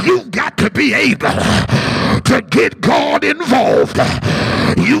 you've got to be able to get God involved.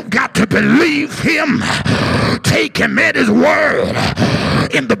 You've got to believe him. Take him at his word.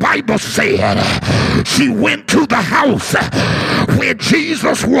 And the Bible said she went to the house where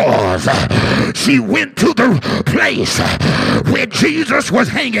Jesus was. She went to the place where Jesus was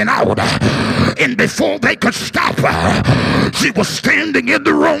hanging out. And before they could stop her, she was standing in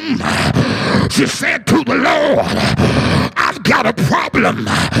the room. She said to the Lord, I've got a problem.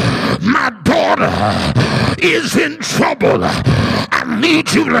 My daughter is in trouble. I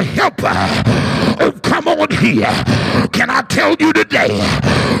need you to help her. Oh, come on here. Can I tell you today,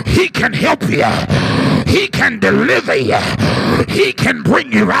 he can help you. He can deliver you. He can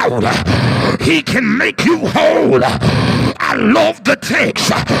bring you out. He can make you whole. I love the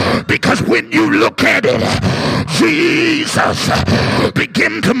text because when you look at it, Jesus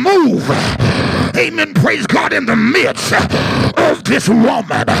began to move. Amen. Praise God, in the midst of this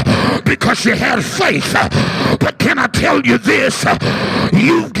woman, because she had faith. But can I tell you this?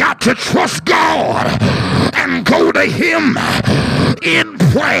 You've got to trust God and go to him in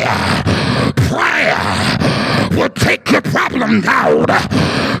prayer. Prayer will take your problem down.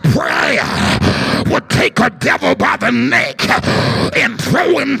 Prayer will take a devil by the neck and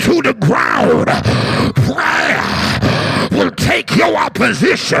throw him to the ground. Prayer will take your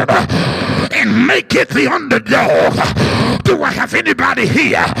opposition and make it the underdog. Do I have anybody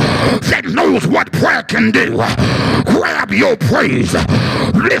here that knows what prayer can do? Grab your praise,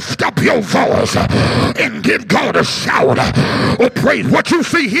 lift up your voice, and give God a shout or praise. What you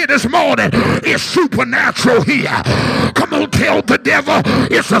see here this morning is supernatural here. Come on, tell the devil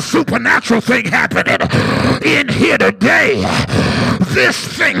it's a supernatural thing happening in here today. This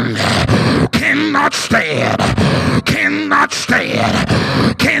thing cannot stand, cannot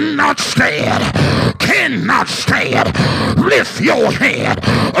stand, cannot stand, cannot stand. Lift your hand,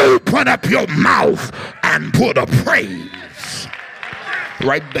 open up your mouth, and put a praise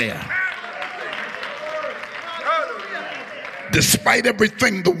right there. Despite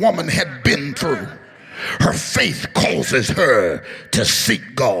everything the woman had been through, her faith causes her to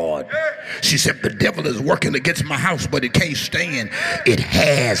seek God. She said, the devil is working against my house, but it can't stand. It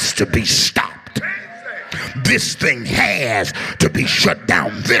has to be stopped. This thing has to be shut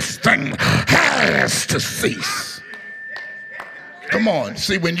down. This thing has to cease. Come on.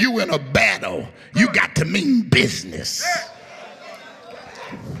 See, when you're in a battle, you got to mean business.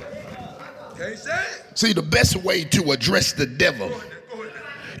 See, the best way to address the devil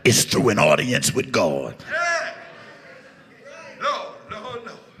is through an audience with God. No.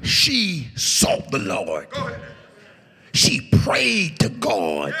 She sought the Lord. She prayed to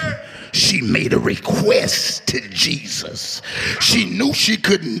God. She made a request to Jesus. She knew she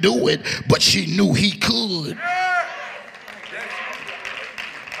couldn't do it, but she knew he could.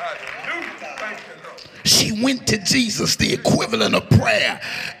 She went to Jesus, the equivalent of prayer,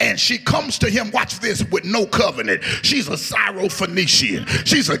 and she comes to him, watch this, with no covenant. She's a Syro-Phoenician.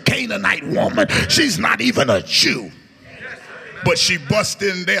 She's a Canaanite woman. She's not even a Jew. But she bust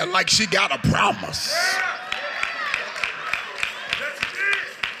in there like she got a promise.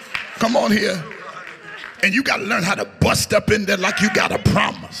 Come on here. And you got to learn how to bust up in there like you got a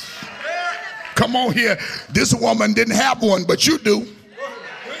promise. Come on here. This woman didn't have one, but you do.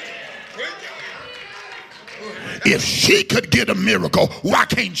 If she could get a miracle, why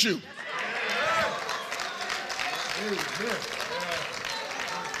can't you?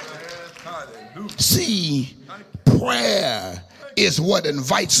 See, prayer is what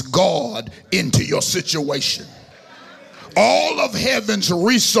invites God into your situation. All of heaven's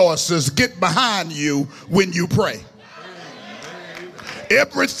resources get behind you when you pray.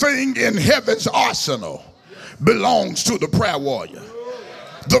 Everything in heaven's arsenal belongs to the prayer warrior.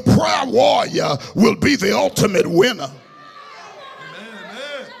 The prayer warrior will be the ultimate winner.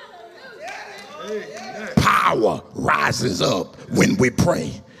 Power rises up when we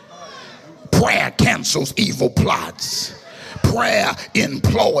pray. Prayer cancels evil plots. Prayer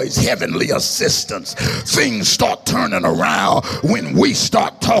employs heavenly assistance. Things start turning around when we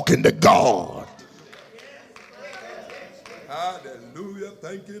start talking to God. Hallelujah.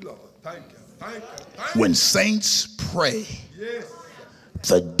 Thank you, Lord. Thank you. When saints pray,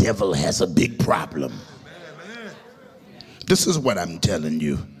 the devil has a big problem. This is what I'm telling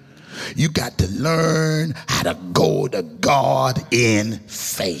you. You got to learn how to go to God in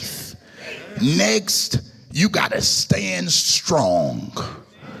faith. Next, you got to stand strong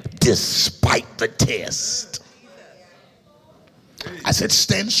despite the test. I said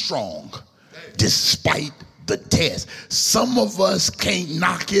stand strong despite the test. Some of us can't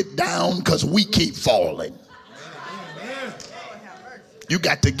knock it down because we keep falling. You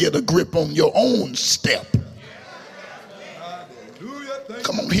got to get a grip on your own step.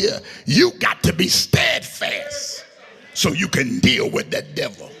 Come on here. You got to be steadfast so you can deal with that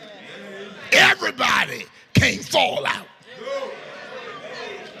devil. Everybody can't fall out.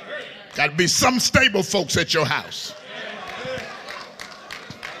 Got to be some stable folks at your house.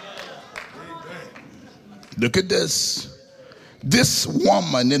 Look at this. This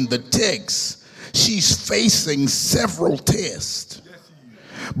woman in the text, she's facing several tests.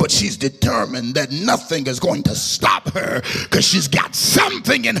 But she's determined that nothing is going to stop her because she's got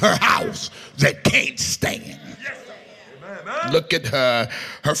something in her house that can't stand. Look at her.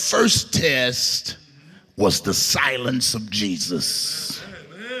 Her first test was the silence of Jesus.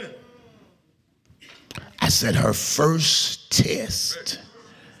 I said her first test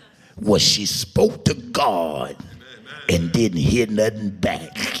was she spoke to God and didn't hear nothing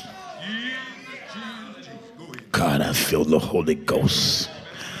back. God, I feel the Holy Ghost.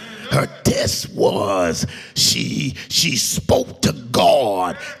 Her test was she spoke to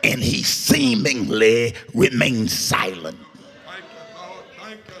God and he seemingly remained silent.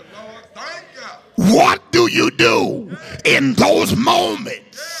 What do you do in those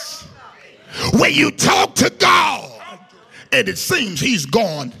moments where you talk to God and it seems he's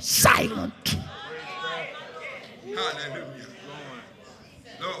gone silent?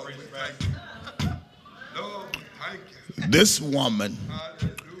 This woman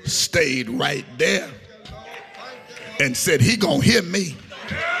stayed right there and said, he gonna hear me.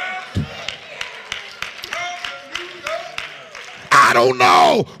 I don't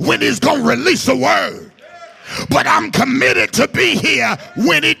know when he's gonna release a word, but I'm committed to be here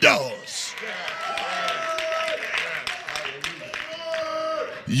when he does.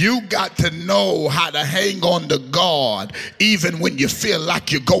 You got to know how to hang on to God even when you feel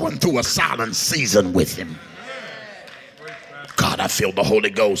like you're going through a silent season with him. God, I feel the Holy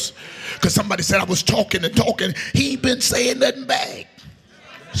Ghost. Because somebody said I was talking and talking. He ain't been saying nothing back.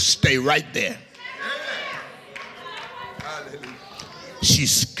 Stay right there. She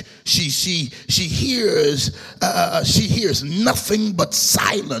hears nothing but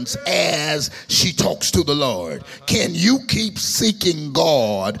silence as she talks to the Lord. Can you keep seeking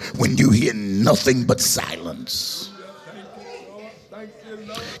God when you hear nothing but silence?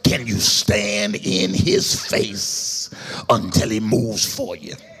 Can you stand in his face until he moves for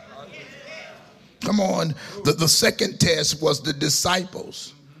you? Come on. The second test was the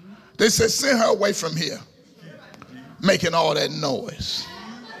disciples. They said, send her away from here, making all that noise.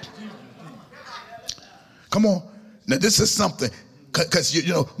 Come on. Now this is something, because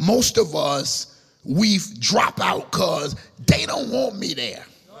you know, most of us, we drop out because they don't want me there.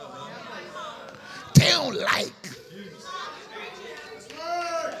 They don't like.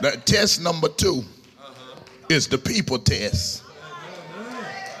 The test number 2 is the people test.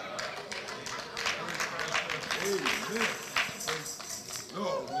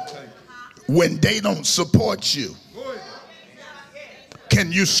 When they don't support you,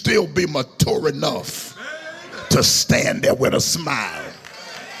 can you still be mature enough to stand there with a smile?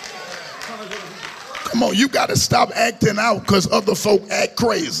 Come on, you got to stop acting out because other folk act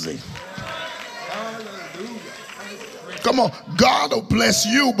crazy. Come on, God will bless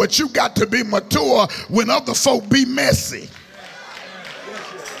you, but you got to be mature when other folk be messy.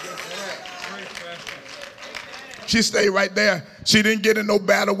 She stayed right there. She didn't get in no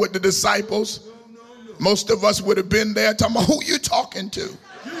battle with the disciples. Most of us would have been there talking about, who you talking to?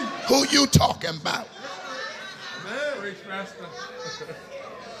 Who you talking about?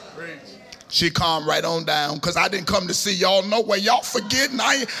 She calmed right on down, because I didn't come to see y'all no way. Y'all forgetting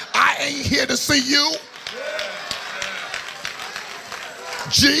I ain't here to see you.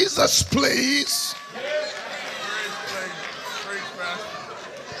 Jesus, please.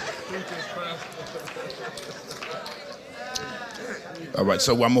 All right,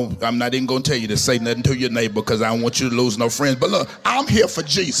 so I'm not even going to tell you to say nothing to your neighbor, because I don't want you to lose no friends. But look, I'm here for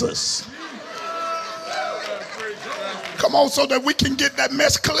Jesus. Come on, so that we can get that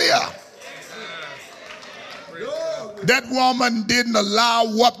mess clear. That woman didn't allow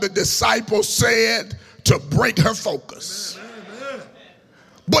what the disciples said to break her focus.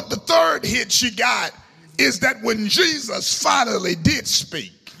 But the third hit she got is that when Jesus finally did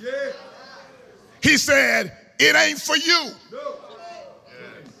speak, he said, it ain't for you.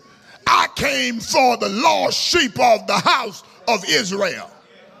 I came for the lost sheep of the house of Israel.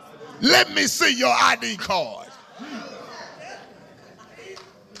 Let me see your ID card.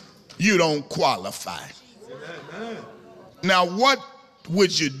 You don't qualify. Now, what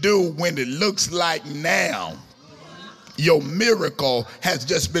would you do when it looks like now your miracle has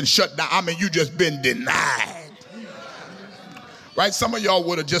just been shut down? I mean, you just been denied. Right? Some of y'all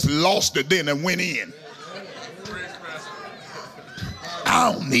would have just lost it then and went in.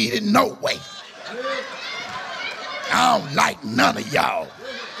 I don't need it no way. I don't like none of y'all.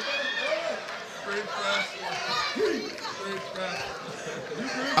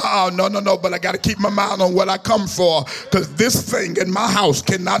 Oh, no, but I got to keep my mind on what I come for, because this thing in my house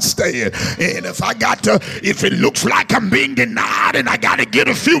cannot stand. And if it looks like I'm being denied and I got to get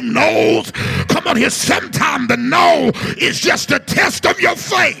a few no's, come on here, sometime the no is just a test of your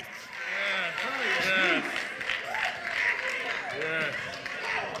faith.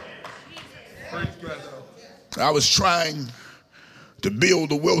 I was trying to build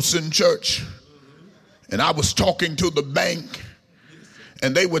the Wilson Church, and I was talking to the bank,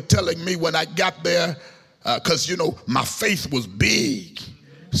 and they were telling me when I got there, because you know my faith was big,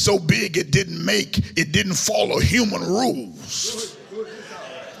 so big it didn't follow human rules.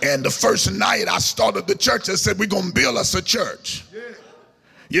 And the first night I started the church, I said, we're gonna build us a church.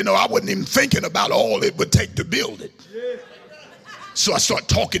 You know, I wasn't even thinking about all it would take to build it. So I started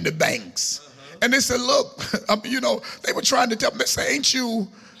talking to banks. And they said, look, you know, they were trying to tell me, they said, ain't you,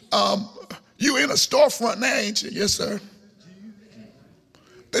 you in a storefront now, ain't you? Yes, sir.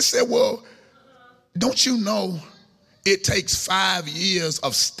 They said, well, don't you know it takes 5 years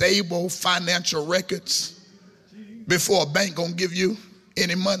of stable financial records before a bank gonna give you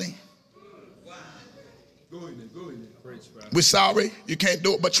any money? We're sorry, you can't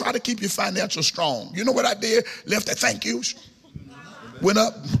do it, but try to keep your financial strong. You know what I did? Left that thank you. Went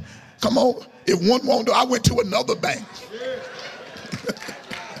up. Come on. If one won't do, I went to another bank.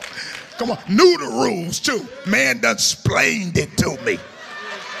 Come on. Knew the rules too. Man done explained it to me.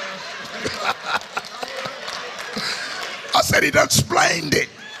 I said he done explained it.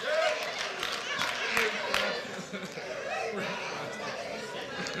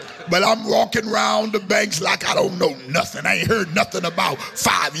 But I'm walking around the banks like I don't know nothing. I ain't heard nothing about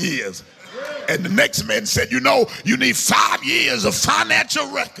 5 years. And the next man said, you know, you need 5 years of financial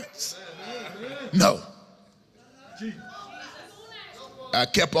records. No. I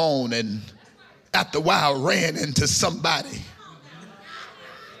kept on, and after a while ran into somebody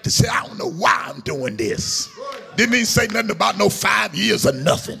to say, I don't know why I'm doing this. Didn't even say nothing about no 5 years or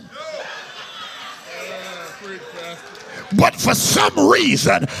nothing. But for some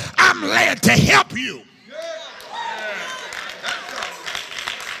reason, I'm led to help you.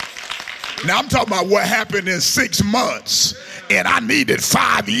 Now I'm talking about what happened in 6 months and I needed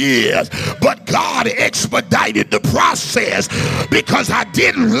 5 years. But God expedited the process because I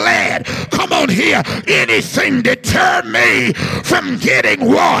didn't let, come on here, anything deter me from getting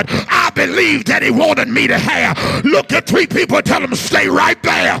what I believed that he wanted me to have. Look at 3 people, tell them stay right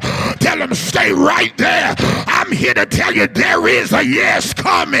there. Tell them stay right there. I'm here to tell you there is a yes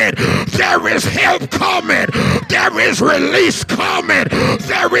coming. There is help coming. There is release coming.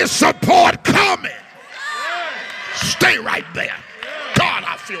 There is support coming. Stay right there. God,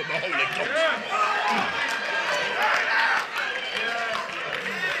 I feel the Holy Ghost.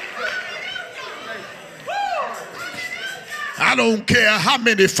 I don't care how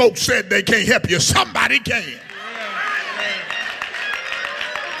many folks said they can't help you. Somebody can.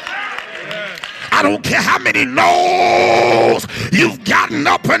 I don't care how many no's you've gotten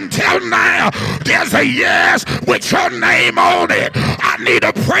up until now. There's a yes with your name on it. I need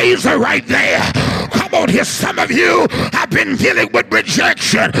a praiser right there. Come on here. Some of you have been dealing with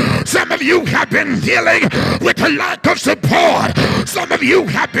rejection. Some of you have been dealing with a lack of support. Some of you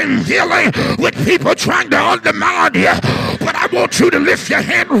have been dealing with people trying to undermine you. But I want you to lift your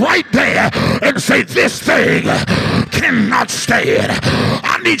hand right there and say, this thing cannot stand.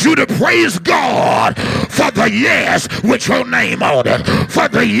 I need you to praise God for the yes with your name on it. For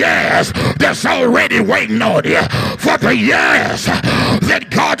the yes that's already waiting on you. For the yes that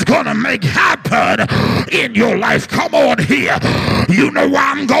God's gonna make happen in your life. Come on here. You know where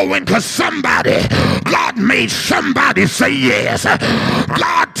I'm going? Because God made somebody say yes.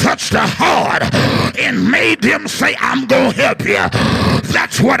 God touched a heart and made them say, I'm gonna help you.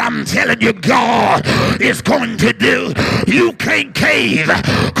 That's what I'm telling you God is going to do. You can't cave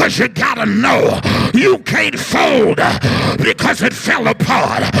because you gotta know. You can't fold because it fell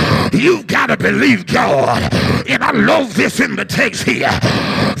apart. You've gotta believe God. And I love this in the text here.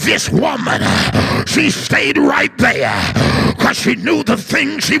 This woman, she stayed right there because she knew the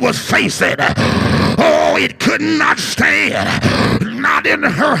thing she was facing. Oh, it could not stand. Not in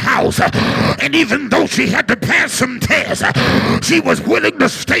her house. And even though she had to pass some tests, she was willing to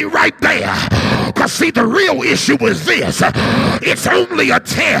stay right there. Because see, the real issue is this. It's only a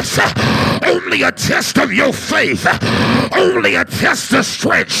test. Only a test of your faith. Only a test to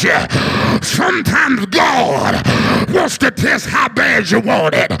stretch you. Sometimes God wants to test how bad you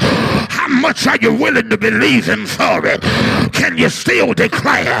want it. How much are you willing to believe him for it? Can you still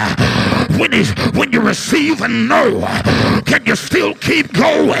declare when you receive a no? Can you still keep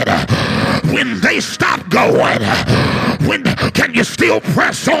going when they stop going? Can you still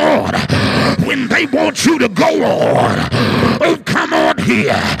press on when they want you to go on? Oh, come on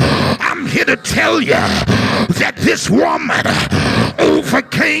here. I'm here to tell you that this woman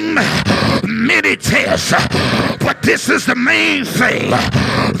overcame many tests, but this is the main thing.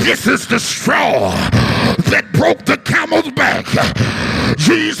 This is the straw that broke the camel's back.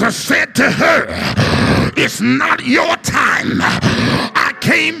 Jesus said to her, it's not your time. I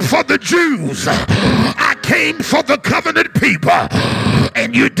came for the Jews. I came for the covenant people.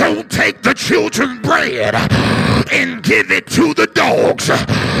 And you don't take the children's bread and give it to the dogs.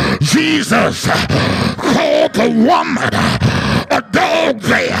 Jesus called the woman a dog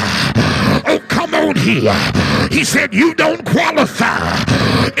there. Oh, come on here. He said, you don't qualify.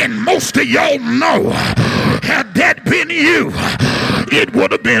 And most of y'all know, had that been you, it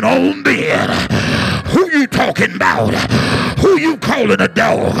would have been on then. Who you talking about? Who you calling a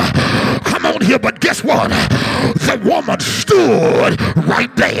dog? Come on here, but guess what? The woman stood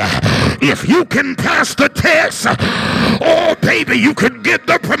right there. If you can pass the test, oh baby, you can get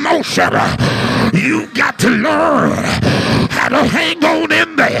the promotion. You got to learn how to hang on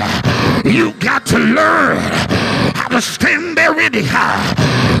in there. You got to learn how to stand there anyhow.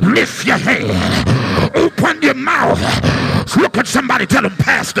 Lift your hand. Open your mouth. Look at somebody, tell them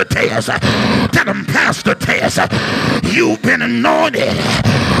pass the test. Tell them pass the test. You've been anointed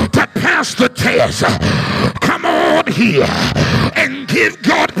to pass the test. Come on here and give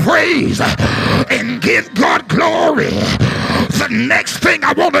God praise and give God glory. The next thing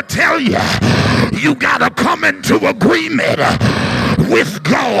I want to tell you, you got to come into agreement with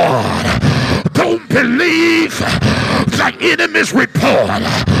God. Don't believe the enemy's report.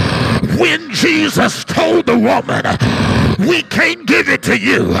 When Jesus told the woman, we can't give it to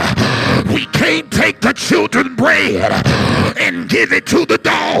you. We can't take the children's bread and give it to the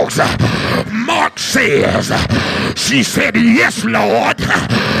dogs. Mark says, she said, yes, Lord.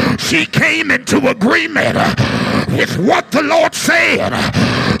 She came into agreement with what the Lord said.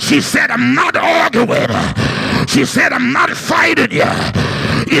 She said, I'm not arguing. She said, I'm not fighting you.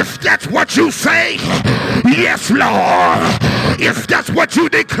 If that's what you say, yes, Lord. If that's what you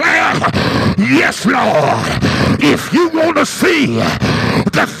declare, yes, Lord. If you want to see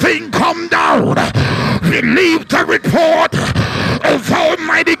the thing come down, believe the report of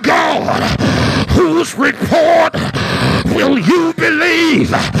Almighty God. Whose report will you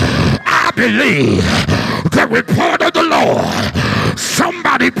believe? I believe the report of the Lord.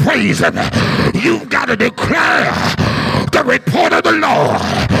 Somebody praise him. You've got to declare the report of the Lord.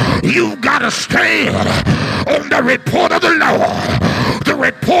 You've got to stand on the report of the Lord. The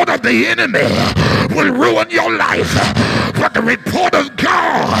report of the enemy will ruin your life, but the report of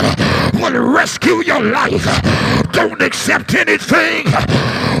God will rescue your life. Don't accept anything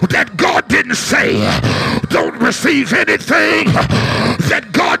that God didn't say. Don't receive anything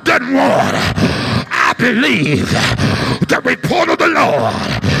that God doesn't want. I believe the report of the Lord.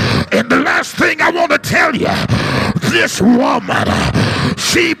 And the last thing I want to tell you, this woman,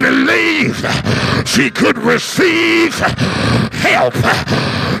 she believed she could receive help.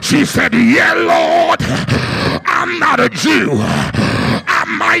 She said, yeah, Lord, I'm not a Jew. I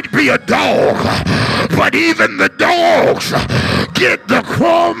might be a dog, but even the dogs get the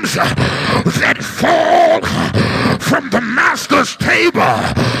crumbs that fall from the master's table.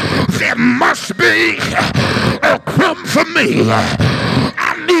 There must be a crumb for me.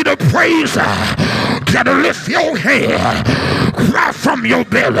 I need a praiser. Gotta lift your head, cry from your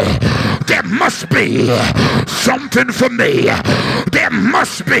belly. There must be something for me. There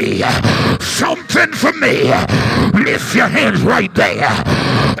must be something for me. Lift your hands right there.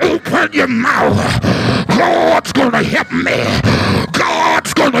 Open your mouth. God's gonna help me.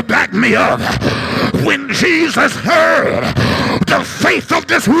 God's gonna back me up. When Jesus heard the faith of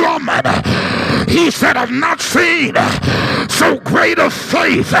this woman, he said, I've not seen so great a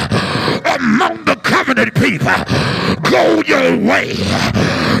faith among the covenant people. Go your way.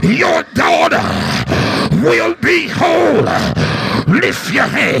 Your daughter will be whole. Lift your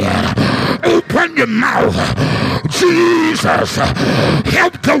hand. Open your mouth. Jesus,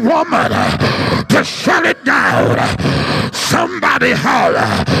 help the woman to shut it down. Somebody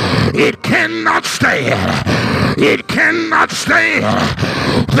holler. It cannot stand. It cannot stand.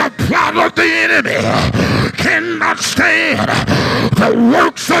 The plot of the enemy cannot stand. The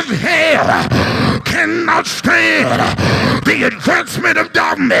works of hell cannot stand. The advancement of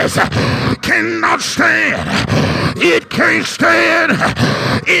darkness cannot stand. It can't stand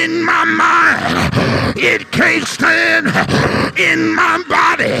in my mind. It can't stand in my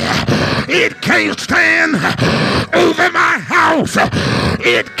body. It can't stand over my house.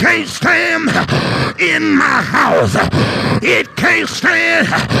 It can't stand in my house. It can't stand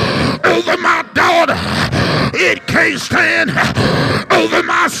over my daughter. It can't stand over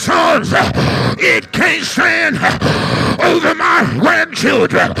my sons. It can't stand over my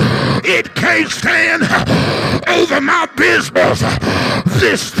grandchildren. It can't stand over my business.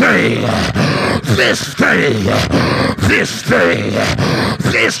 This thing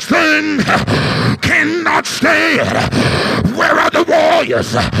cannot stand. Where are the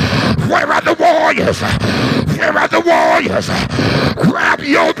warriors? Where are the warriors? Where are the warriors? Grab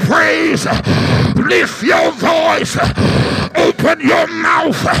your praise. Lift your voice. Open your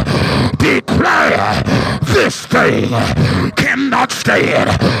mouth. Declare this thing cannot stand.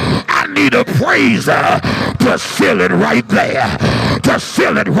 I need a praiser to seal it right there. To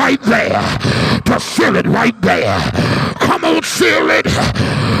seal it right there. To seal it right there. Come on, seal it.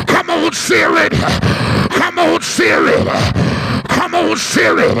 Come on, seal it. Come on, seal it. Come on,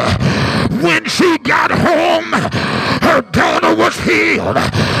 seal it. When she got home, her daughter was healed.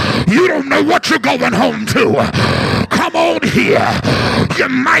 You don't know what you're going home to. Come on here. You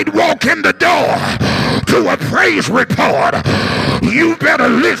might walk in the door to a praise report. You better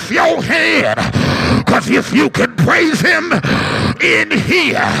lift your hand, because if you can praise him in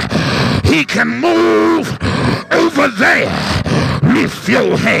here, he can move over there. Lift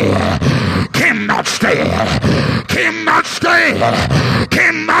your hand. Cannot stand. Cannot stand.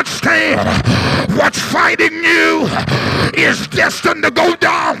 Cannot stand. What's fighting you is destined to go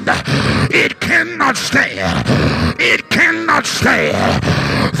down. It cannot stand. It cannot stand.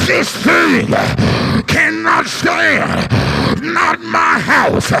 This thing cannot stand. Not my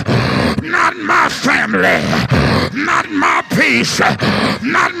house. Not my family. Not my peace.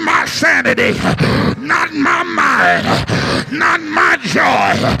 Not my sanity. Not my mind. Not my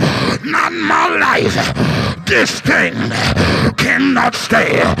joy. Not my life. This thing cannot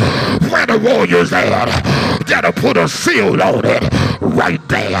stand. Where the warriors at? That'll put a seal on it. Right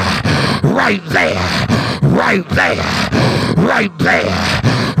there. Right there. Right there. Right there.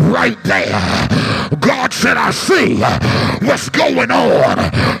 Right there. God said, I see what's going on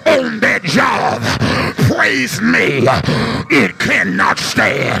that job. Pray praise me, it cannot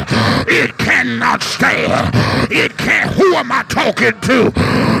stand. It cannot stand. It can't. Who am I talking to?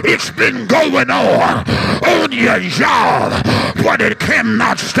 It's been going on your job, but it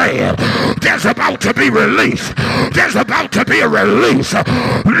cannot stand. There's about to be release. There's about to be a release.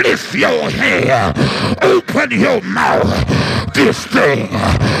 Lift your hand. Open your mouth. This thing,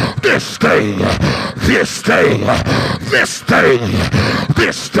 this thing, this thing, this thing,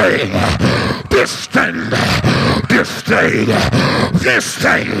 this thing, this thing, this thing, this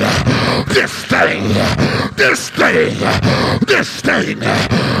thing, this thing, this thing, this thing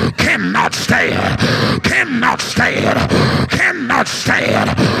cannot stand, cannot stand, cannot stand.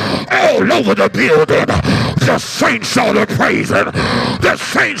 All over the building, the saints ought to praise him. The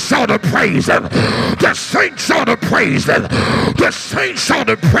saints ought to praise him. The saints ought to praise him. The saints ought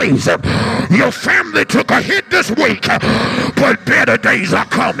to praise him. Your family took a hit this week, but better days are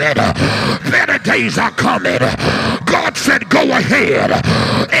coming. Better days are coming. God said, go ahead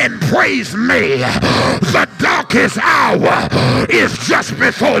and praise me. The darkest hour is just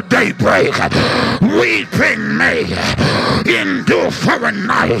before daybreak. Weeping may endure for a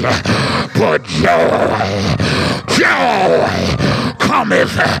night, but joy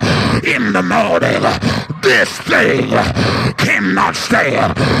cometh in the morning. This thing cannot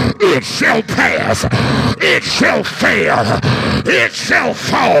stand. It shall pass. It shall fail. It shall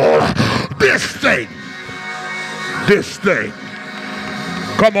fall. This thing.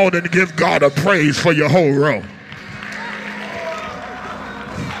 Come on and give God a praise for your whole row.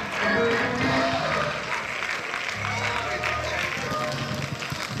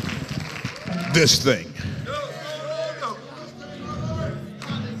 This thing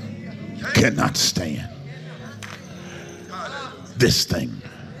cannot stand. This thing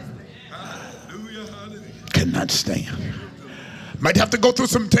cannot stand. Might have to go through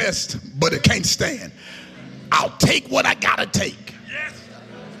some tests, but it can't stand. I'll take what I gotta take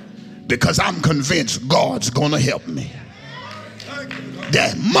because I'm convinced God's gonna help me.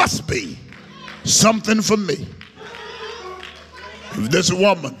 There must be something for me. If this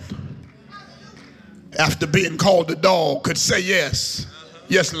woman, after being called a dog, could say yes,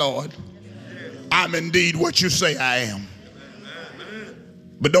 yes, Lord, I'm indeed what you say I am.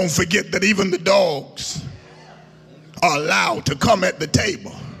 But don't forget that even the dogs are allowed to come at the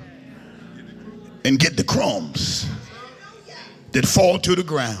table and get the crumbs that fall to the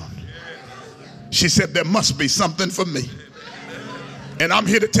ground. She said, there must be something for me. And I'm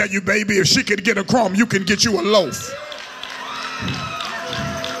here to tell you, baby, if she could get a crumb, you can get you a loaf.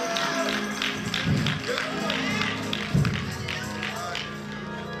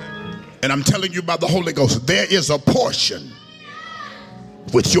 And I'm telling you by the Holy Ghost, there is a portion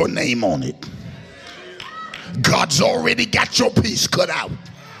with your name on it. God's already got your piece cut out.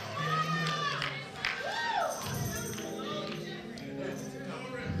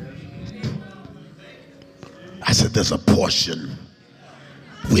 I said there's a portion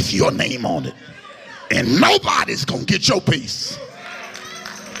with your name on it, and nobody's gonna get your piece.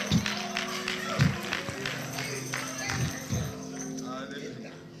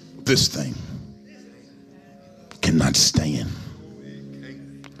 This thing cannot stand.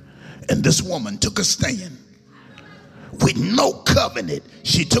 And this woman took a stand with no covenant.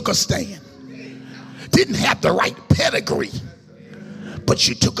 She took a stand. Didn't have the right pedigree, but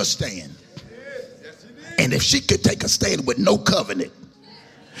she took a stand. And if she could take a stand with no covenant,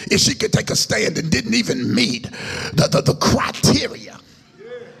 if she could take a stand and didn't even meet the criteria,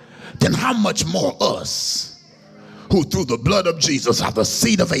 then how much more us, who through the blood of Jesus are the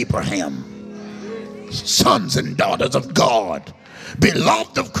seed of Abraham, sons and daughters of God,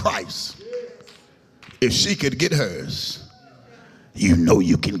 beloved of Christ. If she could get hers, you know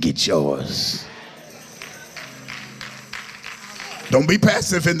you can get yours. Don't be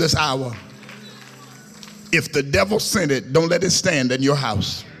passive in this hour. If the devil sent it, don't let it stand in your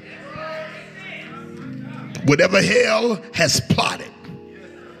house. Whatever hell has plotted,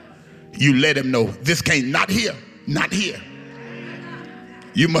 you let him know this can't, not here, not here.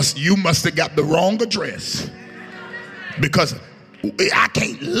 You must have got the wrong address, because I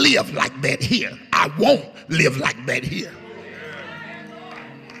can't live like that here. I won't live like that here.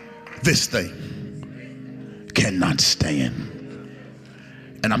 This thing cannot stand.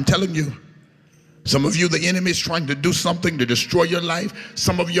 And I'm telling you, some of you, the enemy is trying to do something to destroy your life.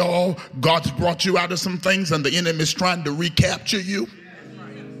 Some of y'all, God's brought you out of some things and the enemy is trying to recapture you.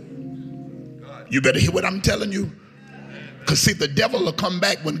 You better hear what I'm telling you. Because see, the devil will come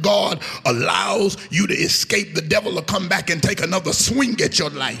back when God allows you to escape. The devil will come back and take another swing at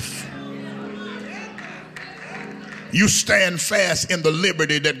your life. You stand fast in the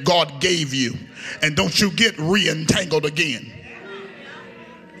liberty that God gave you, and don't you get re-entangled again.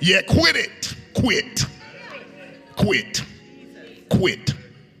 Yeah, quit it. Quit.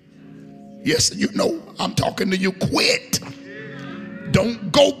 Yes, you know I'm talking to you. Quit.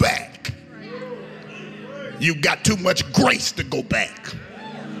 Don't go back. You got too much grace to go back.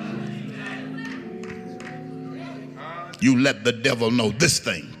 You let the devil know this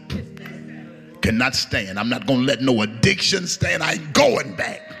thing cannot stand. I'm not going to let no addiction stand. I ain't going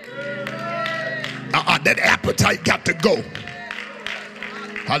back. That appetite got to go.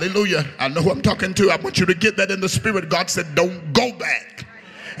 Hallelujah. I know who I'm talking to. I want you to get that in the spirit. God said, don't go back.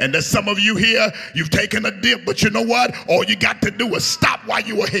 And there's some of you here, you've taken a dip, but you know what? All you got to do is stop while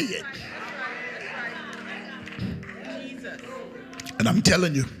you're ahead. And I'm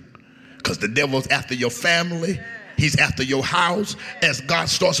telling you, because the devil's after your family, he's after your house. As God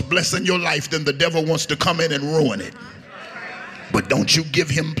starts blessing your life, then the devil wants to come in and ruin it. But don't you give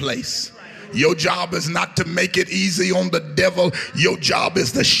him place. Your job is not to make it easy on the devil. Your job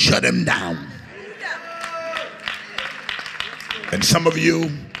is to shut him down. And some of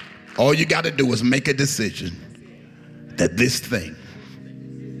you, all you got to do is make a decision that this thing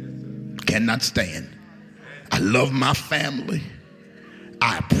cannot stand. I love my family.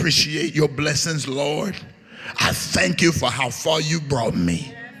 I appreciate your blessings, Lord. I thank you for how far you brought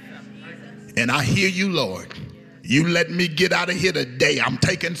me. And I hear you, Lord. You let me get out of here today. I'm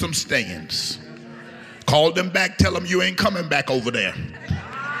taking some stands. Call them back. Tell them you ain't coming back over there.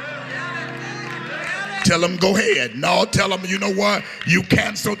 Tell them go ahead. No, tell them, you know what? You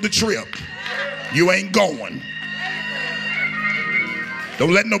canceled the trip. You ain't going.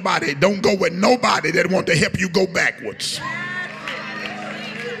 Don't go with nobody that want to help you go backwards.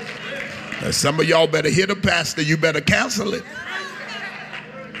 Now, some of y'all better hear the pastor. You better cancel it.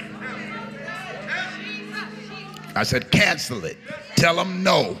 I said cancel it. Tell them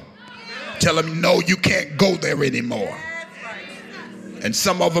no. Tell them no, you can't go there anymore. And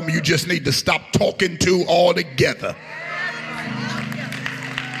some of them you just need to stop talking to altogether.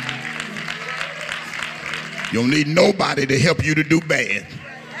 You don't need nobody to help you to do bad.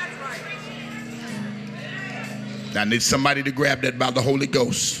 I need somebody to grab that by the Holy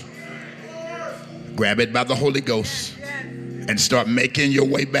Ghost. Grab it by the Holy Ghost and start making your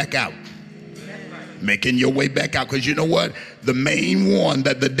way back out. Making your way back out. Because you know what? The main one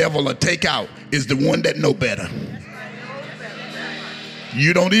that the devil will take out is the one that know better.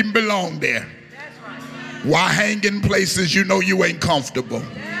 You don't even belong there. Why hang in places you know you ain't comfortable?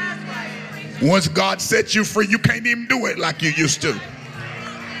 Once God sets you free, you can't even do it like you used to.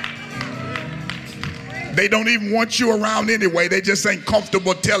 They don't even want you around anyway. They just ain't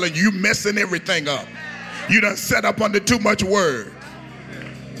comfortable telling you. You messing everything up. You done set up under too much word.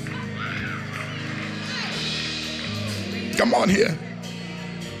 Come on here.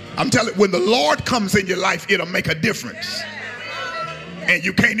 I'm telling you, when the Lord comes in your life, it'll make a difference. And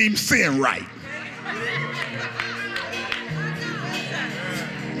you can't even sin right.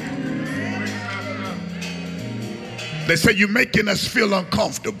 They say you're making us feel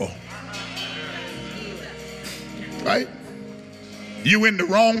uncomfortable. Right? You in the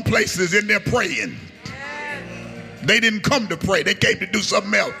wrong places in there praying. They didn't come to pray. They came to do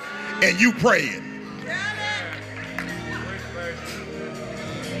something else. And you praying.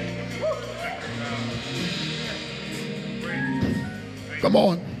 Come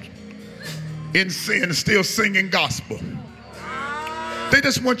on. In sin, still singing gospel. They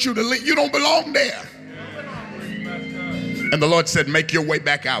just want you to leave. You don't belong there. And the Lord said, make your way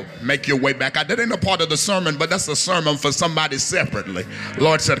back out. Make your way back out. That ain't a part of the sermon, but that's a sermon for somebody separately. The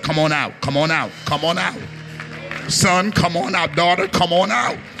Lord said, come on out. Come on out. Come on out. Son, come on out. Daughter, come on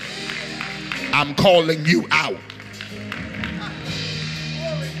out. I'm calling you out.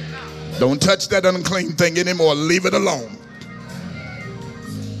 Don't touch that unclean thing anymore. Leave it alone.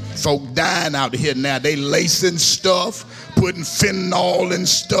 Folk dying out here now. They lacing stuff, putting fentanyl in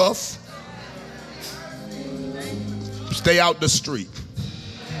stuff. Stay out the street.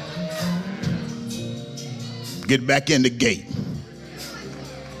 Get back in the gate.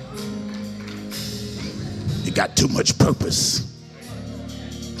 You got too much purpose.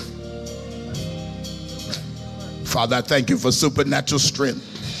 Father, I thank you for supernatural strength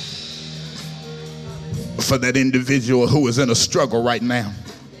for that individual who is in a struggle right now.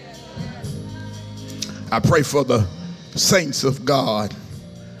 I pray for the saints of God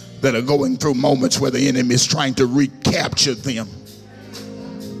that are going through moments where the enemy is trying to recapture them.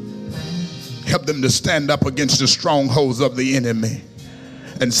 Help them to stand up against the strongholds of the enemy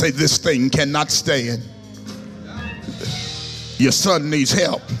and say, this thing cannot stand. Your son needs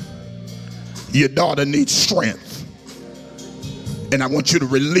help. Your daughter needs strength. And I want you to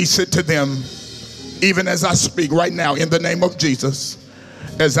release it to them even as I speak right now in the name of Jesus.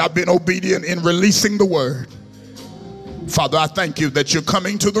 As I've been obedient in releasing the word, Father, I thank you that you're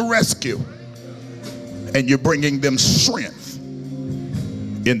coming to the rescue and you're bringing them strength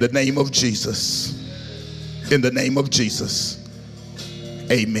in the name of Jesus. In the name of Jesus.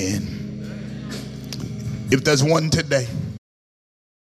 Amen. If there's one today